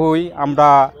বিঘা ভুঁই আমরা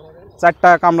 4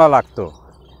 টাকা কামলা লাগতো,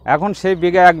 এখন সেই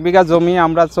 1 বিঘা জমি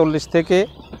আমরা 40 থেকে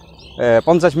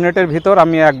 50 মিনিটের ভিতর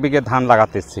আমি 1 বিঘে ধান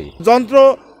লাগাতেছি। যন্ত্র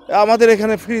আমাদের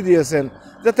এখানে ফ্রি দিয়েছেন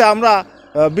যাতে আমরা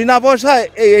বিনা পয়সায়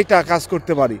এইটা কাজ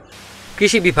করতে পারি।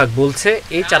 কৃষি বিভাগ বলছে,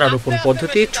 এই চারা রোপণ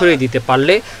পদ্ধতি ছড়িয়ে দিতে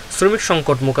পারলে শ্রমিক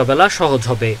সংকট মোকাবেলা সহজ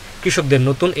হবে। কৃষকদের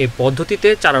নতুন এই পদ্ধতিতে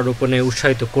চারা রোপণে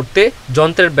উৎসাহিত করতে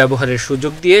যন্ত্রের ব্যবহারের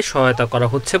সুযোগ দিয়ে সহায়তা করা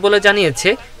হচ্ছে বলে জানিয়েছে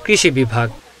কৃষি বিভাগ।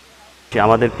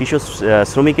 আমাদের কৃষক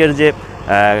শ্রমিকের যে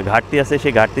ঘাটতি আছে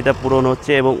সেই ঘাটতিটা পূরণ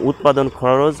হচ্ছে এবং উৎপাদন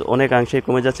খরচ অনেকাংশে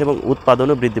কমে যাচ্ছে এবং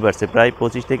উৎপাদনও বৃদ্ধি পাচ্ছে। প্রায়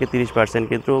 25 থেকে 30%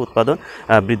 কিন্তু উৎপাদন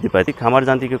বৃদ্ধি পায়। খামার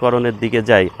যান্ত্রিকীকরণের দিকে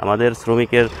যাই, আমাদের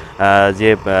শ্রমিকের যে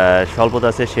স্বল্পতা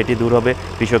আছে সেটি দূর হবে,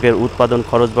 কৃষকের উৎপাদন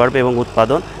খরচ বাড়বে এবং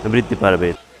উৎপাদন বৃদ্ধি পাবে।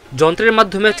 যন্ত্রের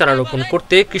মাধ্যমে চারা রোপণ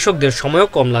করতে কৃষকদের সময়ও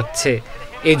কম লাগছে।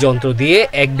 এই যন্ত্র দিয়ে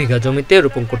 1 বিঘা জমিতে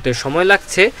রোপণ করতে সময়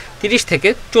লাগছে 30 থেকে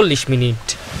 40 মিনিট।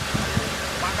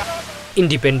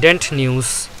 Independent news.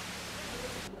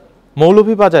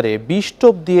 মৌলভীবাজারে 20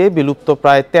 টোপ দিয়ে বিলুপ্ত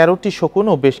প্রায় 13টি শকুন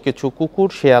ও বেশ কিছু কুকুর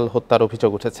শেয়াল হত্যার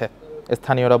অভিযোগ উঠেছে।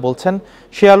 স্থানীয়রা বলছেন,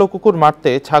 শেয়াল ও কুকুর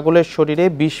মারতে ছাগলের শরীরে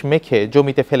বিষ মেখে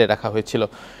জমিতে ফেলে রাখা হয়েছিল।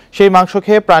 সেই মাংস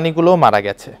খেয়ে প্রাণীগুলো মারা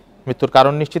গেছে। মৃত্যুর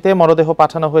কারণ নিশ্চিতে মরদেহ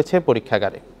পাঠানো হয়েছে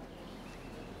পরীক্ষাগারে।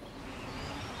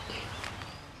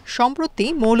 সম্প্রতি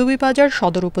মৌলভীবাজার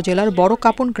সদর উপজেলার বড়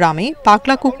কাপন গ্রামে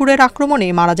পাগলা কুকুরের আক্রমণে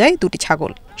মারা যায় 2টি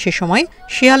ছাগল। সে সময়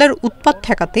শেয়ালের উৎপাত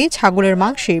ঠেকাতে ছাগলের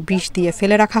মাংসে বিষ দিয়ে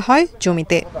ফেলে রাখা হয়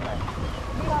জমিতে।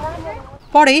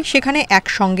 পরে সেখানে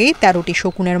একসঙ্গে 13টি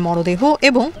শকুনের মরদেহ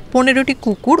এবং 15টি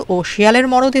কুকুর ও শেয়ালের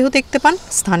মরদেহ দেখতে পান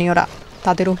স্থানীয়রা।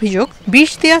 তাদের অভিযোগ,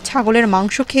 বিষ দেয়া ছাগলের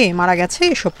মাংস খেয়ে মারা গেছে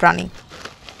এসব প্রাণী।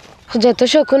 যত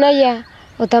শকুন আইয়া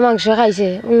ওটা মাংস খাইছে,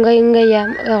 উঙ্গাইয়া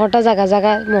ওটা জায়গা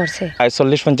জায়গা মরছে।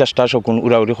 40-50টা শকুন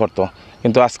উড়াউড়ি করতো,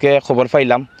 কিন্তু আজকে খবর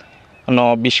পাইলাম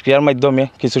বিষক্রিয়ার মাধ্যমে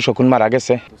কিছু শকুন মারা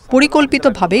গেছে।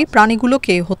 পরিকল্পিতভাবে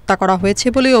প্রাণীগুলোকে হত্যা করা হয়েছে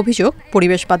বলে অভিযোগ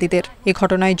পরিবেশবাদীদের। এই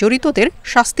ঘটনায় জড়িতদের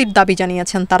শাস্তির দাবি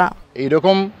জানিয়েছেন তারা।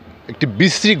 এইরকম একটি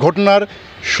বিশ্রী ঘটনার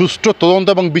সুষ্ঠু তদন্ত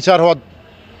এবং বিচার হওয়া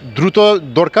দ্রুত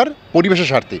দরকার পরিবেশের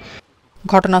স্বার্থে।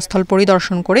 ঘটনাস্থল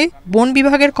পরিদর্শন করে বন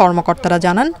বিভাগের কর্মকর্তারা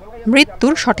জানান,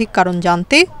 মৃত্যুর সঠিক কারণ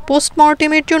জানতে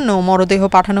পোস্টমর্টেমের জন্য মরদেহ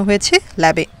পাঠানো হয়েছে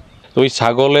ল্যাবে। তো ওই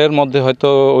ছাগলের মধ্যে হয়তো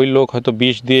ওই লোক হয়তো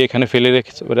বিষ দিয়ে এখানে ফেলে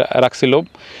রাখছিল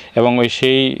এবং ওই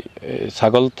সেই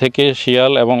ছাগল থেকে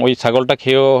শিয়াল এবং ওই ছাগলটা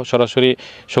খেয়েও সরাসরি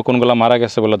শকুনগুলা মারা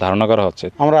গেছে বলে ধারণা করা হচ্ছে।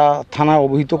 আমরা থানা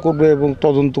অবহিত করবে এবং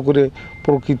তদন্ত করে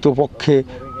প্রকৃতপক্ষে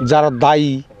যারা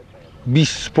দায়ী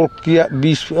বিষ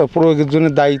প্রয়োগের জন্য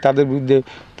দায়ী তাদের বিরুদ্ধে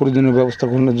প্রয়োজনীয় ব্যবস্থা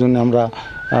গ্রহণের জন্য আমরা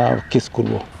কেস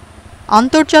করব।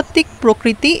 আন্তর্জাতিক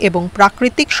প্রকৃতি এবং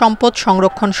প্রাকৃতিক সম্পদ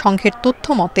সংরক্ষণ সংঘের তথ্য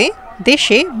মতে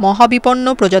দেশে মহাবিপন্ন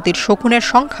প্রজাতির শকুনের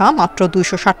সংখ্যা মাত্র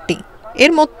 260টি।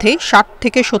 এর মধ্যে 60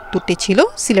 থেকে 70টি ছিল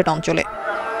সিলেট অঞ্চলে।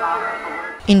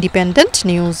 Independent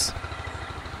news.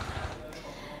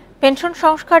 পেনশন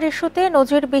সংস্কার ইস্যুতে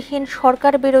নজিরবিহীন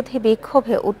সরকার বিরোধী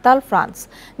বিক্ষোভে উত্তাল ফ্রান্স।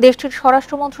 দেশটির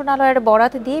স্বরাষ্ট্র মন্ত্রণালয়ের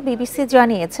বরাত দিয়ে বিবিসি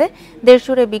জানিয়েছে,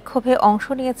 দেশজুড়ে বিক্ষোভে অংশ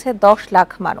নিয়েছে 10 লাখ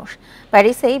মানুষ।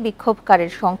 প্যারিসেই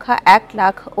বিক্ষোভকারীর সংখ্যা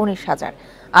 1,19,000।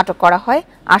 আটক করা হয়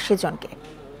 80 জনকে।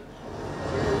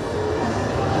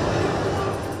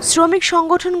 শ্রমিক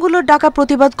সংগঠনগুলোর ডাকা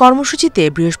প্রতিবাদ কর্মসূচিতে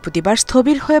বৃহস্পতিবার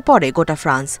স্থবির হয়ে পড়ে গোটা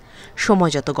ফ্রান্স।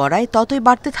 সময় যত গড়ায় ততই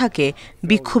বাড়তে থাকে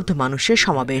বিক্ষুব্ধ মানুষের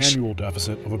সমাবেশ।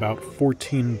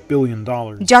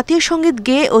 জাতীয় সঙ্গীত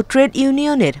গেয়ে ও ট্রেড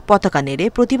ইউনিয়নের পতাকা নেড়ে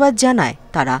প্রতিবাদ জানায়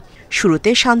তারা। শুরুতে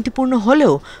শান্তিপূর্ণ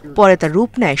হলেও পরে তা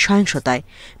রূপ নেয় সহিংসতায়।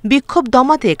 বিক্ষোভ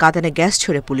দমাতে কাঁদানে গ্যাস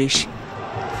ছোড়ে পুলিশ।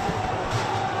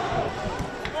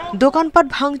 দোকানপাট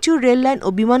ভাঙচুর, রেললাইন ও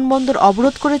বিমানবন্দর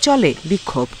অবরোধ করে চলে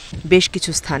বিক্ষোভ। বেশ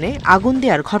কিছু স্থানে আগুন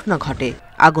দেওয়ার ঘটনা ঘটে।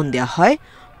 আগুন দেওয়া হয়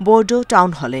বোর্ডো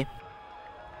টাউন হলে।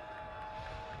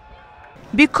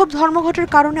 বিক্ষোভ ধর্মঘটের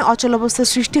কারণে অচলাবস্থা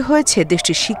সৃষ্টি হয়েছে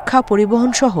দেশটির শিক্ষা,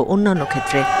 পরিবহন সহ অন্যান্য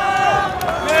ক্ষেত্রে।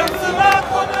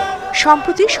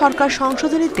 সম্প্রতি সরকার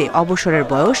সংশোধনীতে অবসরের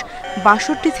বয়স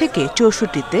 62 থেকে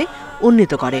 64-তে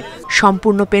উন্নীত করে।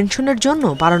 সম্পূর্ণ পেনশনের জন্য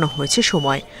বাড়ানো হয়েছে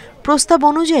সময়। প্রস্তাব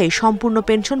অনুযায়ী সম্পূর্ণ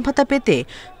পেনশন ভাতা পেতে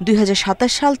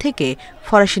 2027 সাল থেকে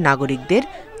ফরাসি নাগরিকদের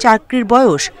চাকরির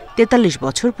বয়স 43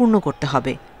 বছর পূর্ণ করতে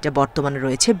হবে, যা বর্তমানে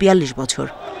রয়েছে 42 বছর।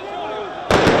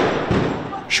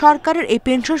 সরকারের এই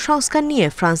পেনশন সংস্কার নিয়ে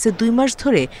ফ্রান্সে 2 মাস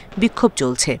ধরে বিক্ষোভ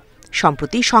চলছে।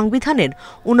 সম্প্রতি সংবিধানের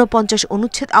 49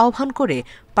 অনুচ্ছেদ আহ্বান করে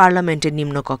পার্লামেন্টের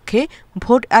নিম্নকক্ষে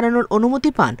ভোট এড়ানোর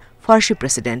অনুমতি পান ফরাসি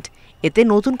প্রেসিডেন্ট। এতে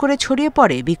নতুন করে ছড়িয়ে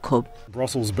পড়ে বিক্ষোভ।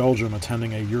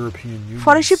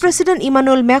 ফরাসি প্রেসিডেন্ট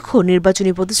ইমানুয়েল ম্যাখো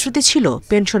নির্বাচনী প্রতিশ্রুতি ছিল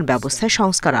পেনশন ব্যবস্থায়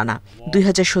সংস্কার আনা।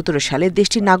 2017 সালে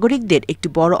দেশটির নাগরিকদের একটি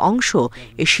বড় অংশ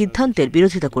এই সিদ্ধান্তের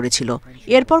বিরোধিতা করেছিল।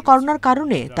 এরপর করোনার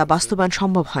কারণে তা বাস্তবায়ন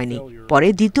সম্ভব হয়নি। পরে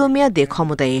দ্বিতীয় মেয়াদে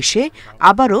ক্ষমতায় এসে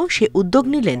আবারও সে উদ্যোগ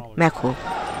নিলেন ম্যাখো।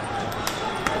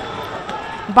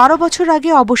 12 বছর আগে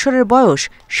অবসরের বয়স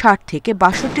 60 থেকে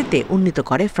 62-তে উন্নীত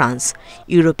করে ফ্রান্স।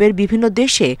 ইউরোপের বিভিন্ন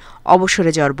দেশে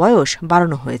অবসরে যাওয়ার বয়স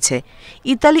বাড়ানো হয়েছে।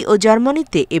 ইতালি ও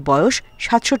জার্মানিতে এ বয়স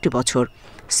 67 বছর,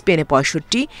 স্পেনে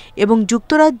 65 এবং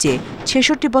যুক্তরাজ্যে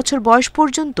 66 বছর বয়স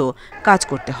পর্যন্ত কাজ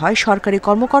করতে হয় সরকারি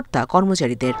কর্মকর্তা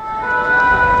কর্মচারীদের।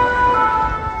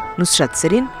 Nusrat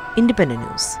serene, independent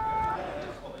news.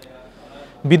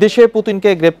 বিদেশে পুতিনকে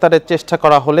গ্রেপ্তারের চেষ্টা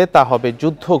করা হলে তা হবে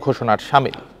যুদ্ধ ঘোষণার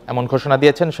শামিল, এমন ঘোষণা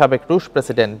দিয়েছেন সাবেক রুশ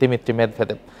প্রেসিডেন্ট দিমিত্রি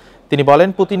মেদভেদেভ। তিনি বলেন,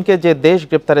 পুতিনকে যে দেশ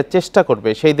গ্রেপ্তারের চেষ্টা করবে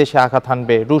সেই দেশে আঘাত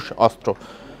হানবে রুশ অস্ত্র।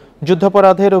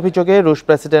 যুদ্ধাপরাধের অভিযোগে রুশ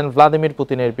প্রেসিডেন্ট ভ্লাদিমির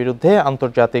পুতিনের বিরুদ্ধে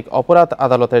আন্তর্জাতিক অপরাধ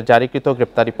আদালতের জারিকৃত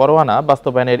গ্রেপ্তারি পরোয়ানা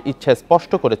বাস্তবায়নের ইচ্ছে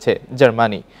স্পষ্ট করেছে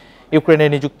জার্মানি। ইউক্রেনে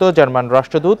নিযুক্ত জার্মান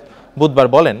রাষ্ট্রদূত বুধবার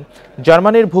বলেন,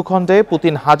 জার্মানির ভূখণ্ডে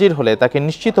পুতিন হাজির হলে তাকে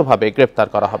নিশ্চিতভাবে গ্রেপ্তার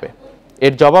করা হবে।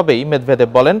 এর জবাবেই মেদভেদেভ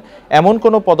বলেন, এমন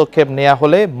কোনো পদক্ষেপ নেওয়া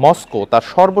হলে মস্কো তার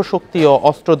সর্বশক্তি ও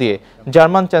অস্ত্র দিয়ে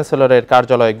জার্মান চ্যান্সেলরের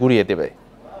কার্যালয়ে গুঁড়িয়ে দেবে।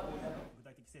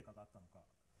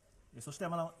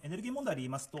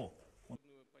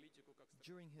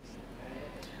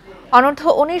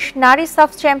 অনূর্ধ্ব-19 নারী সাফ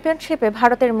চ্যাম্পিয়নশিপে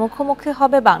ভারতের মুখোমুখি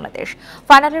হবে বাংলাদেশ।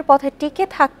 ফাইনালের পথে টিকে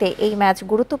থাকতে এই ম্যাচ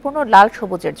গুরুত্বপূর্ণ লাল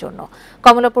সবুজের জন্য।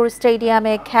 কমলাপুর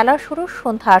স্টেডিয়ামে খেলা শুরু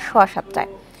সন্ধ্যা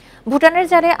 7:15টায়। ভুটানের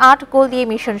জালে 8 গোল দিয়ে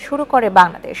মিশন শুরু করে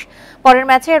বাংলাদেশ। পরের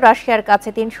ম্যাচে রাশিয়ার কাছে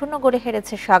 3-0 গোলে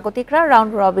হেরেছে স্বাগতিকরা।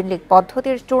 রাউন্ড রবিন লিগ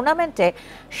পদ্ধতির টুর্নামেন্টে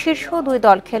শীর্ষ 2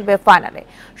 দল খেলবে ফাইনালে।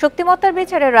 শক্তিমত্তার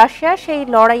বিচারে রাশিয়া সেই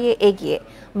লড়াইয়ে এগিয়ে।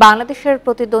 বাংলাদেশের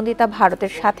প্রতিদ্বন্দ্বিতা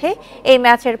ভারতের সাথে এই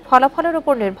ম্যাচের ফলাফলের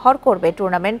উপর নির্ভর করবে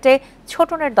টুর্নামেন্টে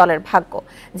ছোটনের দলের ভাগ্য।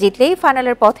 জিতলেই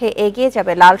ফাইনালের পথে এগিয়ে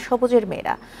যাবে লাল সবুজের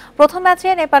মেয়েরা। প্রথম ম্যাচে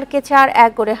নেপালকে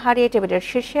 4-1 গোলে হারিয়ে টেবিলের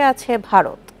শীর্ষে আছে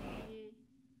ভারত।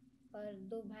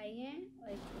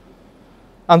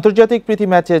 আন্তর্জাতিক প্রীতি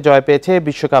ম্যাচে জয় পেয়েছে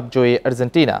বিশ্বকাপ জয়ী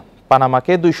আর্জেন্টিনা।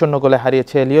 পানামাকে 2-0 গোলে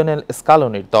হারিয়েছে লিওনেল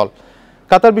স্কালোনির দল।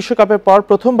 কাতার বিশ্বকাপের পর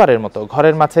প্রথমবারের মতো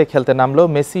ঘরের মাঠে খেলতে নামলো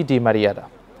মেসি ডি মারিয়ারা।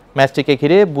 ম্যাচটিকে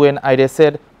ঘিরে বুয়েন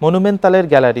আইরেসের মনুমেন্টালের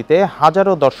গ্যালারিতে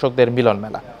হাজারো দর্শকদের মিলন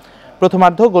মেলা।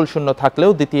 প্রথমার্ধ গোলশূন্য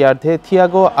থাকলেও দ্বিতীয়ার্ধে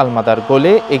থিয়াগো আলমাদার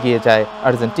গোলে এগিয়ে যায়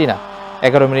আর্জেন্টিনা।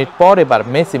 11 মিনিট পর এবার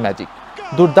মেসি ম্যাজিক।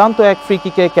 দুর্দান্ত এক ফ্রি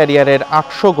কিকে ক্যারিয়ারের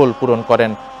 800 গোল পূরণ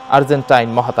করেন আর্জেন্টাইন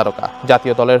মহাতারকা,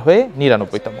 জাতীয় দলের হয়ে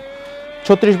 99তম।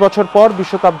 36 বছর পর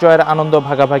বিশ্বকাপ জয়ের আনন্দ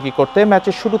ভাগাভাগি করতে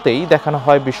ম্যাচের শুরুতেই দেখানো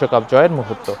হয় বিশ্বকাপ জয়ের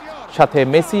মুহূর্ত। সাথে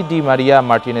মেসি, ডি মারিয়া,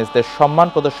 মার্টিনেজদের সম্মান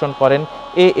প্রদর্শন করেন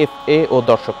এএফএ ও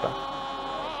দর্শকরা।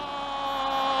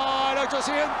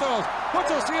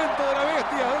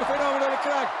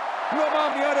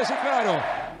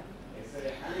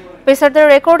 পেসারদের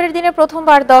রেকর্ডের দিনে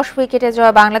প্রথমবার 10 উইকেটে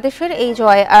জয় বাংলাদেশের। এই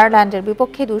জয়ে আয়ারল্যান্ডের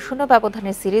বিপক্ষে 2-0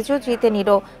 ব্যবধানের সিরিজও জিতে নিল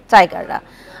টাইগাররা।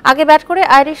 আগে ব্যাট করে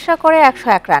আইরিশরা করে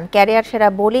 101 রান। ক্যারিয়ার সেরা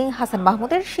বোলিং হাসান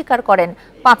মাহমুদের শিকার করেন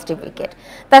 5টি উইকেট।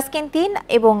 তাসকিন 3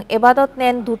 এবং এবাদত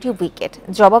নেন 2টি উইকেট।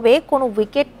 জবাবে কোনো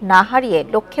উইকেট না হারিয়ে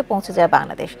লক্ষ্যে পৌঁছে যায়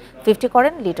বাংলাদেশ। 50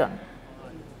 করেন লিটন।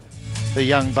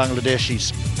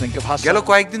 গেল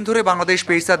কয়েকদিন ধরে বাংলাদেশ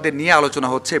পেসারদের নিয়ে আলোচনা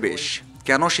হচ্ছে বেশ।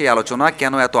 কেন সেই আলোচনা,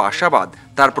 কেন এত আশাবাদ,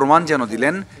 তার প্রমাণ যেন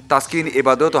দিলেন তাসকিন,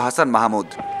 এবাদত ও হাসান মাহমুদ।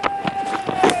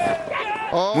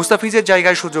 মুস্তাফিজের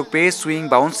জায়গায় সুযোগ পেয়ে সুইং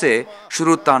বাউন্সে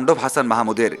শুরুর তাণ্ডব হাসান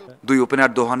মাহমুদের। দুই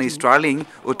ওপেনার দোহানি, স্টার্লিং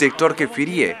ও টেক্টরকে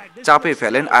ফিরিয়ে চাপে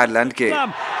ফেলেন আয়ারল্যান্ডকে।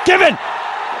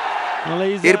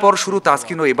 এরপর শুরু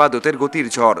তাসকিন ও এবাদতের গতির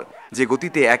ঝড়, যে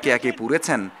গতিতে একে একে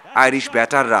পুড়েছেন আইরিশ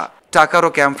ব্যাটাররা। টাকার ও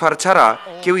ক্যাম্পার ছাড়া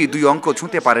কেউই 2 অঙ্ক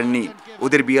ছুঁতে পারেননি।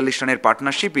 ওদের 42 রানের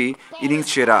পার্টনারশিপই ইনিংস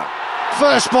সেরা।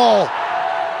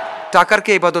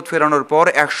 টাকারকে ইবাদত ফেরানোর পর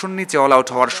 100 নিচে অল আউট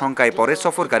হওয়ার শঙ্কায় পড়ে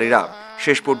সফরকারীরা।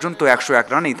 শেষ পর্যন্ত 101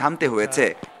 রানেই থামতে হয়েছে।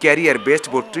 ক্যারিয়ার বেস্ট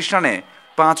 32 রানে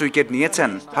 5 উইকেট নিয়েছেন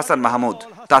হাসান মাহমুদ।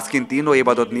 তাসকিন 3 ও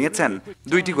ইবাদত নিয়েছেন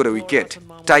 2টি করে উইকেট।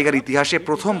 টাইগার ইতিহাসে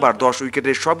প্রথমবার 10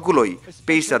 উইকেটের সবগুলোই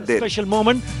পেসারদের।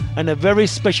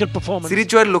 সিরিজ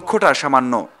জয়ের লক্ষ্যটা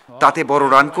সামান্য, তাতে বড়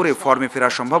রান করে ফর্মে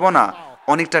ফেরার সম্ভাবনা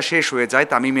অনেকটা শেষ হয়ে যায়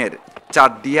তামিমের।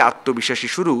 4 দিয়ে আত্মবিশ্বাসী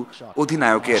শুরু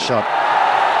অধিনায়কের।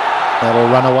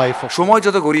 সময়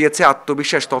যত গড়িয়েছে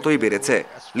আত্মবিশ্বাস ততই বেড়েছে।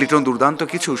 লিটন দুর্দান্ত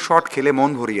কিছু শট খেলে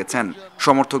মন ভরিয়েছেন,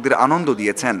 সমর্থকদের আনন্দ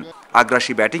দিয়েছেন।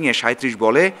 আগ্রাসী ব্যাটিংয়ে 37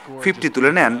 বলে 50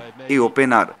 তুলে নেন এই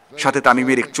ওপেনার। সাথে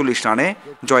তামিমের 41 রানে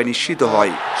জয় নিশ্চিত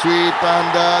হয়।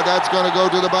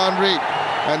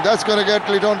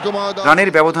 রানের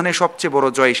ব্যবধানে সবচেয়ে বড়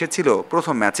জয় এসেছিল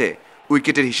প্রথম ম্যাচে।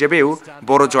 উইকেটের হিসেবেও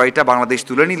বড় জয়টা বাংলাদেশ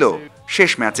তুলে নিল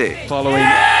শেষ ম্যাচে।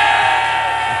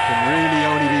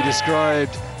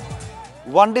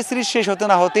 ওয়ানডে সিরিজ শেষ হতে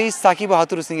না হতেই সাকিব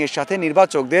বাহাদুর সিং এর সাথে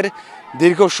নির্বাচকদের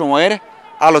দীর্ঘ সময়ের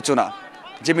আলোচনা,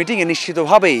 যে মিটিংয়ে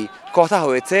নিশ্চিতভাবেই কথা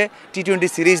হয়েছে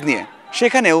টি-20 সিরিজ নিয়ে।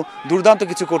 সেখানেও দুর্দান্ত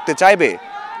কিছু করতে চাইবে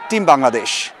টিম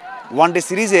বাংলাদেশ। ওয়ানডে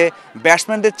সিরিজে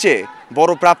ব্যাটসম্যানদের চেয়ে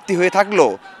বড় প্রাপ্তি হয়ে থাকলো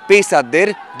পেসারদের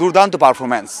দুর্দান্ত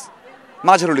performance.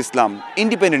 Mazharul Islam,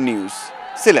 independent news,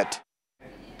 Sylhet.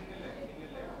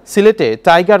 সিলেটে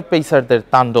টাইগার পেসারদের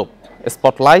তাণ্ডব।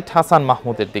 স্পটলাইট হাসান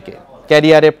মাহমুদের দিকে।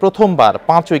 ক্যারিয়ারে প্রথমবার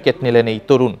 5 উইকেট নিলেন এই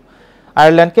তরুণ।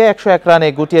 আয়ারল্যান্ডকে 101 রানে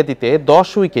গুটিয়ে দিতে 10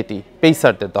 উইকেটই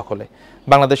পেসারদের দখলে।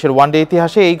 বাংলাদেশের ওয়ানডে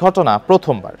ইতিহাসে এই ঘটনা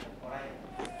প্রথমবার।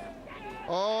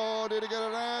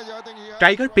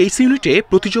 টাইগার পেস ইউনিটে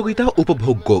প্রতিযোগিতা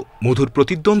উপভোগ্য। মধুর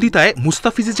প্রতিদ্বন্দ্বিতায়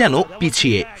মুস্তাফিজ যেন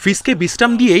পিছিয়ে। ফিসকে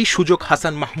বিশ্রাম দিয়েই সুযোগ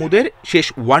হাসান মাহমুদের শেষ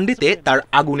ওয়ানডেতে তার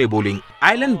আগুনে বোলিং।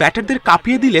 আয়ারল্যান্ড ব্যাটারদের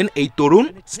কাঁপিয়ে দিলেন এই তরুণ।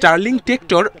 স্টার্লিং,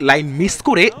 টেক্টর লাইন মিস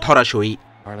করে ধরাশয়ী।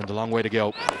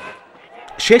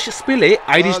 শেষ স্পেলে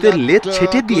আইরিশদের লেজ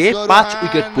ছেটে দিয়ে 5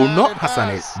 উইকেট পূর্ণ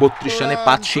হাসানের। 32 রানে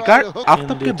 5 শিকার।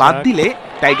 আফতাবকে বাদ দিলে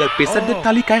টাইগার পেসারদের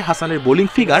তালিকায় হাসানের বোলিং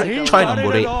ফিগার 6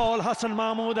 নম্বরে।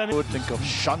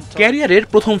 ক্যারিয়ারের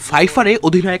প্রথম ফাইফারে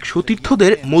অধিনায়ক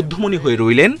সতীর্থদের মধ্যমণি হয়ে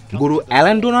রইলেন। গুরু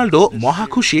অ্যালান ডোনাল্ডো মহা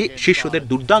খুশি শিষ্যদের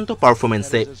দুর্দান্ত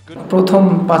পারফরমেন্সে। প্রথম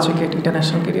 5 উইকেট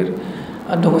ইন্টারন্যাশনাল ক্যারিয়ার,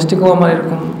 ডোমেস্টিকও আমার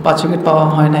এরকম 5 উইকেট পাওয়া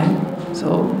হয় নাই। সো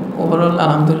ওভারঅল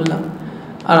আলহামদুলিল্লাহ।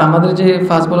 আর আমাদের যে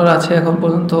ফাস্ট বোলার আছে এখন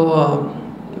পর্যন্ত,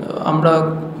 আমরা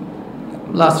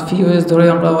লাস্ট ফিউ ইয়ার্স ধরে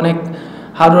আমরা অনেক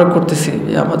হার্ডওয়ার্ক করতেছি।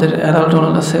 আমাদের অ্যালান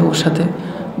ডোনাল্ড আছে, ওর সাথে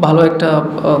ভালো একটা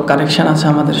কানেকশান আছে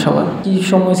আমাদের সবার। কী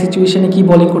সময় সিচুয়েশানে কী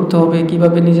বোলিং করতে হবে,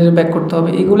 কীভাবে নিজের ব্যাক করতে হবে,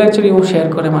 এগুলো অ্যাকচুয়ালি ও শেয়ার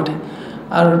করে মাঠে।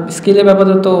 আর স্কিলের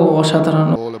ব্যাপারে তো অসাধারণ।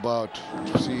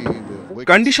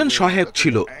 কন্ডিশন সহায়ক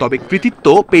ছিল, তবে কৃতিত্ব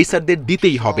পেসারদের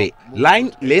দিতেই হবে। লাইন,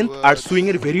 লেন্থ আর সুইং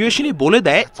এর ভেরিয়েশনই বলে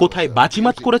দেয় কোথায়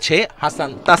বাজিমাত করেছে হাসান,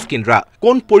 তাসকিনরা,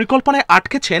 কোন পরিকল্পনায়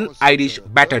আটকেছেন আইরিশ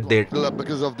ব্যাটারদের।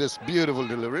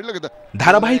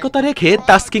 ধারাবাহিকতা রেখে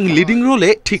তাসকিন লিডিং রোলে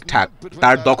ঠিকঠাক।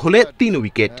 তার দখলে 3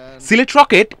 উইকেট। সিলেট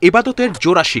রকেট ইবাদতের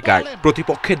জোড়া শিকার।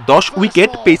 প্রতিপক্ষের 10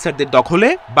 উইকেট পেসারদের দখলে।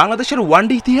 বাংলাদেশের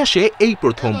ওয়ানডে ইতিহাসে এই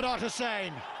প্রথম।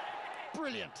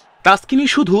 তাসকিনি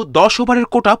শুধু 10 ওভারের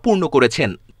কোটা পূর্ণ করেছেন।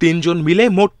 3 জন মিলে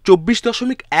মোট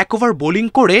 24.1 ওভার বোলিং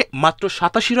করে মাত্র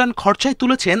 87 রান খরচায়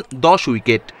তুলেছেন 10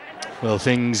 উইকেট।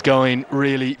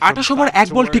 28 ওভার 1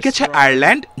 বল টিকেছে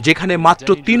আয়ারল্যান্ড, যেখানে মাত্র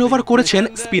 3 ওভার করেছেন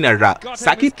স্পিনাররা।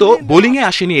 সাকিব তো বোলিংয়ে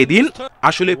আসেনি এদিন,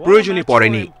 আসলে প্রয়োজনই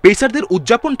পড়েনি, পেসারদের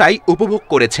উদযাপনটাই উপভোগ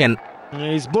করেছেন।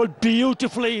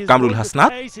 Kamrul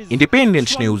Hasnat, independent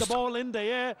news.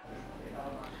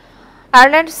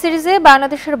 Ireland সিরিজে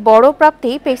বাংলাদেশের বড়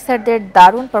প্রাপ্তি পেসারদের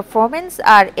দারুণ পারফরমেন্স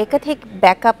আর একাধিক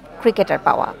ব্যাকআপ ক্রিকেটার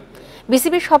পাওয়া।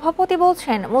 বিসিবি সভাপতি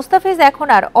বলছেন, মুস্তাফিজ এখন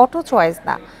আর অটো চয়েস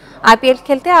না। আইপিএল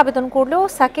খেলতে আবেদন করলেও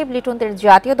সাকিব লিটনদের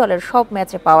জাতীয় দলের সব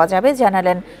ম্যাচে পাওয়া যাবে,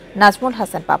 জানালেন নাজমুল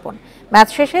হাসান পাপন। ম্যাচ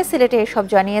শেষে সিলেটে এসব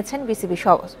জানিয়েছেন বিসিবি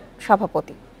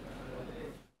সভাপতি।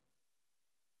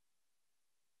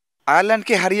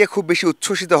 আয়ারল্যান্ডকে হারিয়ে খুব বেশি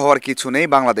উচ্ছ্বসিত হওয়ার কিছু নেই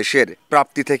বাংলাদেশের।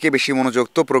 প্রাপ্তি থেকে বেশি মনোযোগ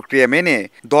তো প্রক্রিয়া মেনে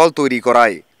দল তৈরি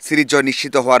করায়। সিরিজ জয়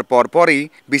নিশ্চিত হওয়ার পরই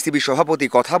বিসিবি সভাপতি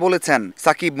কথা বলেছেন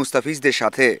সাকিব মুস্তাফিজদের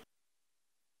সাথে।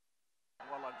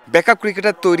 ব্যাকআপ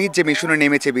ক্রিকেটার তৈরির যে মিশনে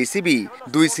নেমেছে বিসিবি,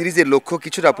 2 সিরিজের লক্ষ্য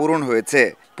কিছুটা পূরণ হয়েছে।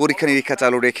 পরীক্ষা নিরীক্ষা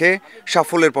চালু রেখে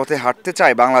সাফল্যের পথে হাঁটতে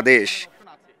চায় বাংলাদেশ।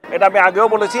 এটা আমি আগেও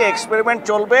বলেছি, এক্সপেরিমেন্ট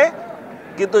চলবে,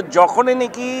 কিন্তু যখনই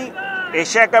নাকি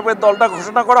এশিয়া কাপের দলটা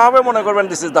ঘোষণা করা হবে মনে করবেন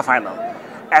দিস ইজ দ্য ফাইনাল।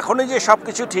 এখনই যে সব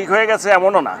কিছু ঠিক হয়ে গেছে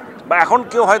এমনও না, বা এখন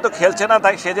কেউ হয়তো খেলছে না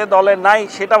তাই সে যে দলে নাই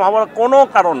সেটা ভাবার কোনো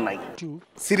কারণ নাই।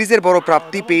 সিরিজের বড়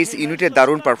প্রাপ্তি পেস ইউনিটের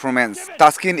দারুণ পারফরমেন্স।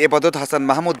 তাসকিন, এবাদত, হাসান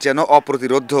মাহমুদ যেন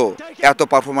অপ্রতিরোধ্য। এত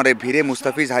পারফরমারের ভিড়ে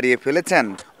মুস্তাফিজ হারিয়ে ফেলেছেন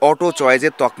অটো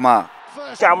চয়েজের তকমা।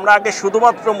 আমরা আগে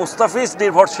শুধুমাত্র মুস্তাফিজ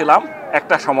নির্ভর ছিলাম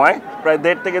একটা সময়, প্রায়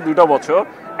 1.5 থেকে 2 বছর।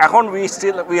 এখন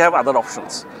উই হ্যাভ আদার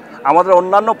অপশনস। আমাদের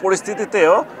অন্যান্য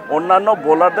পরিস্থিতিতেও অন্যান্য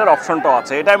বোলারদের অপশনটাও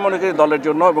আছে। এটাই মনে করি দলের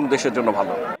জন্য এবং দেশের জন্য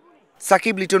ভালো।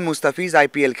 সাকিব, লিটন, মুস্তাফিজ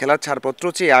আইপিএল খেলার ছাড়পত্র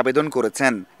চেয়ে আবেদন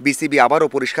করেছেন। বিসিবি আবারও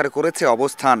পরিষ্কার করেছে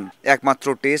অবস্থান। একমাত্র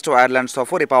টেস্ট ও আয়ারল্যান্ড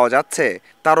সফরে পাওয়া যাচ্ছে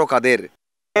তারকাদের।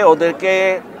 ওদেরকে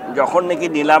যখন নাকি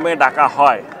নিলামে ডাকা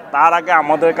হয় তার আগে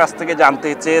আমাদের কাছ থেকে জানতে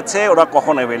চেয়েছে ওরা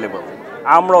কখন অ্যাভেলেবল।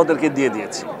 আমরা ওদেরকে দিয়ে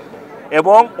দিয়েছি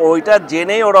এবং ওইটা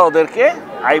জেনেই ওরা ওদেরকে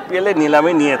আইপিএলে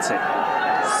নিলামে নিয়েছে।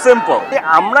 সিম্পল।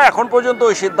 আমরা এখন পর্যন্ত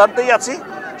ওই সিদ্ধান্তেই আছি।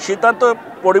 সিদ্ধান্ত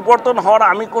পরিবর্তন হওয়ার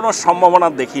আমি কোনো সম্ভাবনা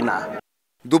দেখি না।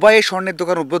 দুবাইয়ে স্বর্ণের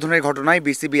দোকান উদ্বোধনের ঘটনায়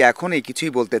বিসিবি এখনই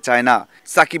কিছুই বলতে চায় না।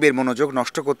 সাকিবের মনোযোগ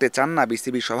নষ্ট করতে চান না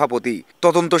বিসিবি সভাপতি।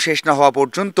 তদন্ত শেষ না হওয়া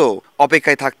পর্যন্ত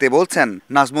অপেক্ষায় থাকতে বলছেন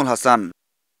Nazmul Hasan.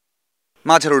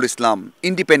 Mazharul Islam,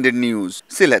 independent news,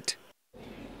 Sylhet.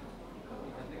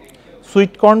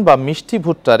 Sweetcorn বা মিষ্টি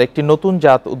ভুট্টার একটি নতুন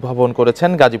জাত উদ্ভাবন করেছেন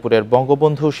গাজীপুরের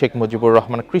বঙ্গবন্ধু শেখ মুজিবুর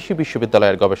রহমান কৃষি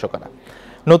বিশ্ববিদ্যালয়ের গবেষকেরা।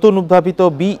 নতুন উদ্ভাবিত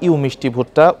বিইউ মিষ্টি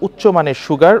ভুট্টা উচ্চমানের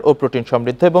সুগার ও প্রোটিন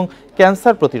সমৃদ্ধ এবং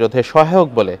ক্যান্সার প্রতিরোধে সহায়ক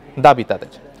বলে দাবি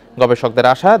তাদের। গবেষকদের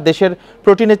আশা, দেশের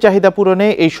প্রোটিনের চাহিদা পূরণে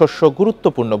এই শস্য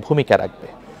গুরুত্বপূর্ণ ভূমিকা রাখবে।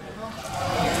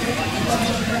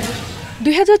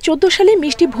 2014 সালে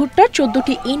মিষ্টি ভুট্টার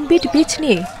 14টি ইনবিট বীজ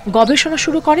নিয়ে গবেষণা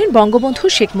শুরু করেন বঙ্গবন্ধু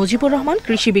শেখ মুজিবুর রহমান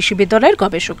কৃষি বিশ্ববিদ্যালয়ের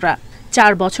গবেষকরা।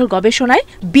 4 বছর গবেষণায়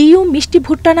বিইউ মিষ্টি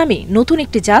ভুট্টা নামে নতুন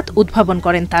একটি জাত উদ্ভাবন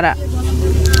করেন তারা।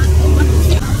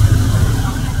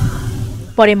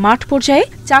 পরে মাঠ পর্যায়ে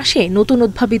চাষে নতুন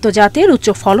উদ্ভাবিত জাতের উচ্চ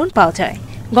ফলন পাওয়া যায়।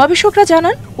 গবেষকরা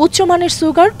জানান, উচ্চমানের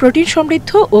সুগার, প্রোটিন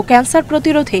সমৃদ্ধ ও ক্যান্সার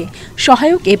প্রতিরোধে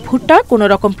সহায়ক এই ভুট্টা কোনো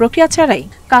রকম প্রক্রিয়া ছাড়াই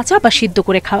কাঁচা বা সিদ্ধ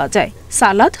করে খাওয়া যায়।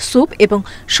 সালাদ, স্যুপ এবং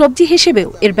সবজি হিসেবেও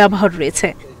এর ব্যবহার রয়েছে।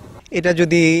 এটা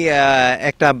যদি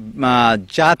একটা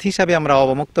জাত হিসাবে আমরা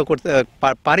অবমুক্ত করতে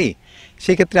পারি,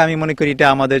 সেক্ষেত্রে আমি মনে করি এটা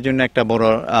আমাদের জন্য একটা বড়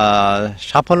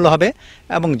সাফল্য হবে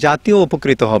এবং জাতীয়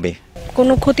উপকৃত হবে।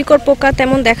 কোনো ক্ষতিকর পোকা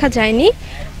তেমন দেখা যায়নি,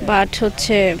 বাট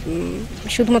হচ্ছে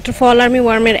শুধুমাত্র ফল আর্মি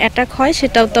ওয়ার্মের অ্যাটাক হয়,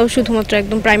 সেটাও তাও শুধুমাত্র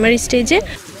একদম প্রাইমারি স্টেজে।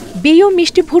 বিইউ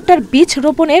মিষ্টি ভুট্টার বীজ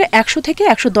রোপণের 100 থেকে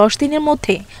 110 দিনের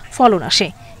মধ্যে ফলন আসে।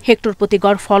 হেক্টর প্রতি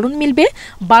গড় ফলন মিলবে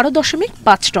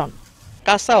 12.5 টন।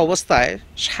 কাঁচা অবস্থায়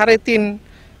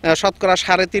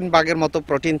 3.5 ভাগের মতো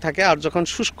প্রোটিন থাকে, আর যখন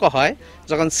শুষ্ক হয়,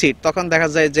 যখন সিড, তখন দেখা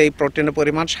যায় যে এই প্রোটিনের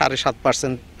পরিমাণ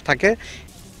 7.5% থাকে।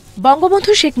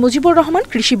 বঙ্গবন্ধু শেখ মুজিবুর রহমান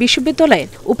কৃষি বিশ্ববিদ্যালয়ের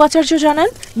উপাচার্য জানান,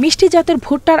 মিষ্টি জাতের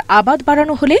ভুট্টার আবাদ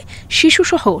বাড়ানো হলে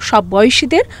শিশুসহ সব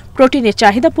বয়সীদের প্রোটিনের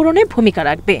চাহিদা পূরণে ভূমিকা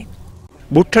রাখবে।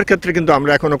 ভুট্টার ক্ষেত্রে কিন্তু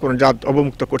আমরা এখনো কোনো জাত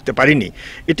অবমুক্ত করতে পারিনি।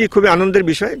 এটি খুবই আনন্দের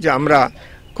বিষয় যে আমরা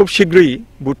খুব শীঘ্রই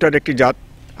ভুট্টার একটি জাত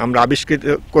আমরা আবিষ্কৃত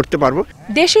করতে পারবো।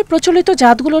 দেশে প্রচলিত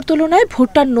জাতগুলোর তুলনায়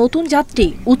ভুট্টার নতুন জাতটি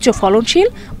উচ্চ ফলনশীল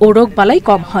ও রোগবালাই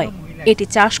কম হয়। এটি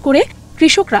চাষ করে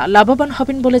কৃষকরা লাভবান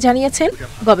হবেন বলে জানিয়েছেন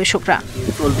গবেষকরা।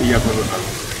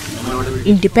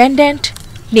 Independent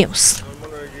news.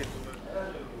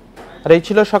 আর এই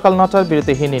ছিল সকাল 9টার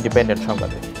বিরতিহীন ইন্ডিপেন্ডেন্ট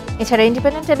সংবাদ। এছাড়া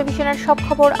ইন্ডিপেন্ডেন্ট টেলিভিশনের সব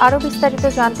খবর আরো বিস্তারিত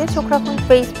জানতে চোখ রাখুন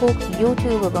ফেসবুক,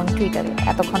 ইউটিউব এবং টুইটারে।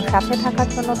 এতক্ষণ সাথে থাকার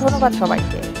জন্য ধন্যবাদ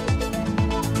সবাইকে।